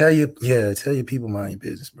 Tell your people mind your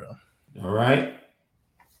business, bro. All right.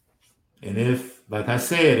 And if, like I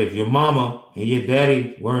said, if your mama and your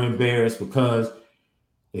daddy were embarrassed because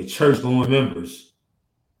they're church going members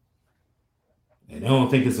and they don't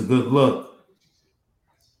think it's a good look,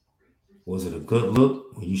 was it a good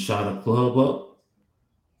look when you shot a club up?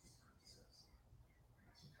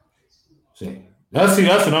 That's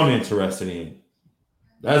what I'm interested in.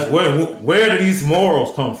 That's where do these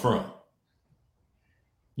morals come from?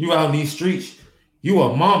 You out in these streets, you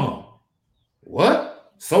a mama.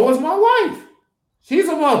 What? So is my wife. She's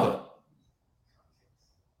a mother.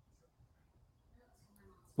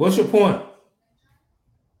 What's your point?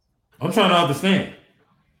 I'm trying to understand.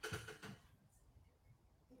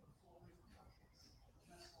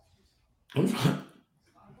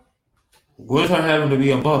 What does her having to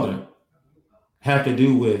be a mother have to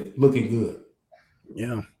do with looking good?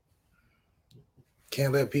 Yeah.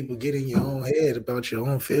 Can't let people get in your own head about your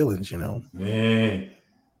own feelings, you know. Man.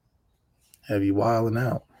 Have you wilding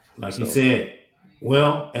out. Like you said,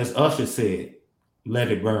 well, as Usher said, let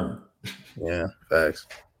it burn. Yeah, facts.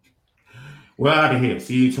 We're out of here.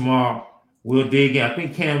 See you tomorrow. We'll dig in. I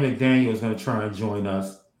think Cam McDaniel is going to try and join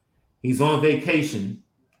us. He's on vacation.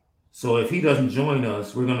 So if he doesn't join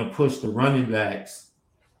us, we're going to push the running backs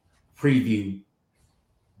preview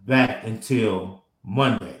back until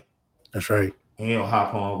Monday. That's right. And he'll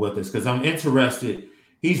hop on with us because I'm interested.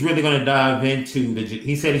 He's really going to dive into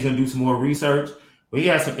he said he's going to do some more research, but he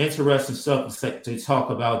has some interesting stuff to talk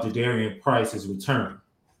about Jadarian Price's return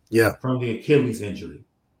from the Achilles injury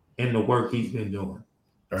and the work he's been doing.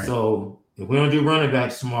 Right. So if we don't do running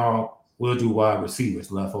backs tomorrow, we'll do wide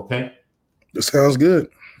receivers left, okay? That sounds good.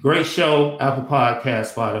 Great show. Apple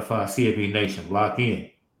Podcast, Spotify, CAB Nation. Lock in.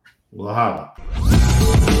 We'll holla.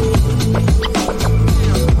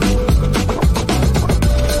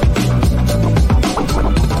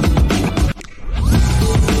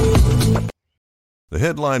 The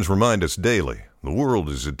headlines remind us daily, the world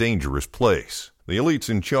is a dangerous place. The elites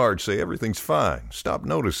in charge say everything's fine, stop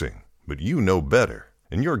noticing. But you know better.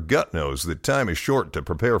 And your gut knows that time is short to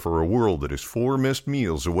prepare for a world that is 4 missed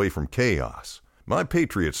meals away from chaos. My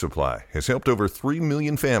Patriot Supply has helped over 3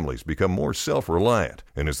 million families become more self-reliant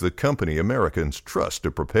and is the company Americans trust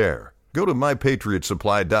to prepare. Go to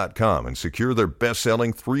MyPatriotSupply.com and secure their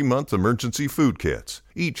best-selling 3-month emergency food kits.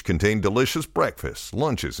 Each contain delicious breakfasts,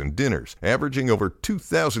 lunches, and dinners, averaging over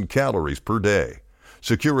 2,000 calories per day.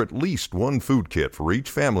 Secure at least 1 food kit for each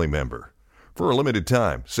family member. For a limited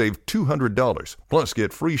time, save $200, plus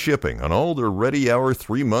get free shipping on all their Ready Hour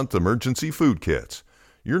 3-month emergency food kits.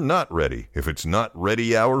 You're not ready if it's not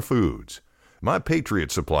Ready Hour Foods. My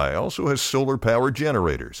Patriot Supply also has solar-powered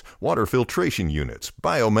generators, water filtration units,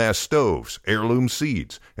 biomass stoves, heirloom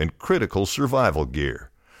seeds, and critical survival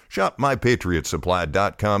gear. Shop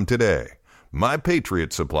MyPatriotSupply.com today.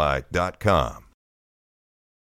 MyPatriotSupply.com.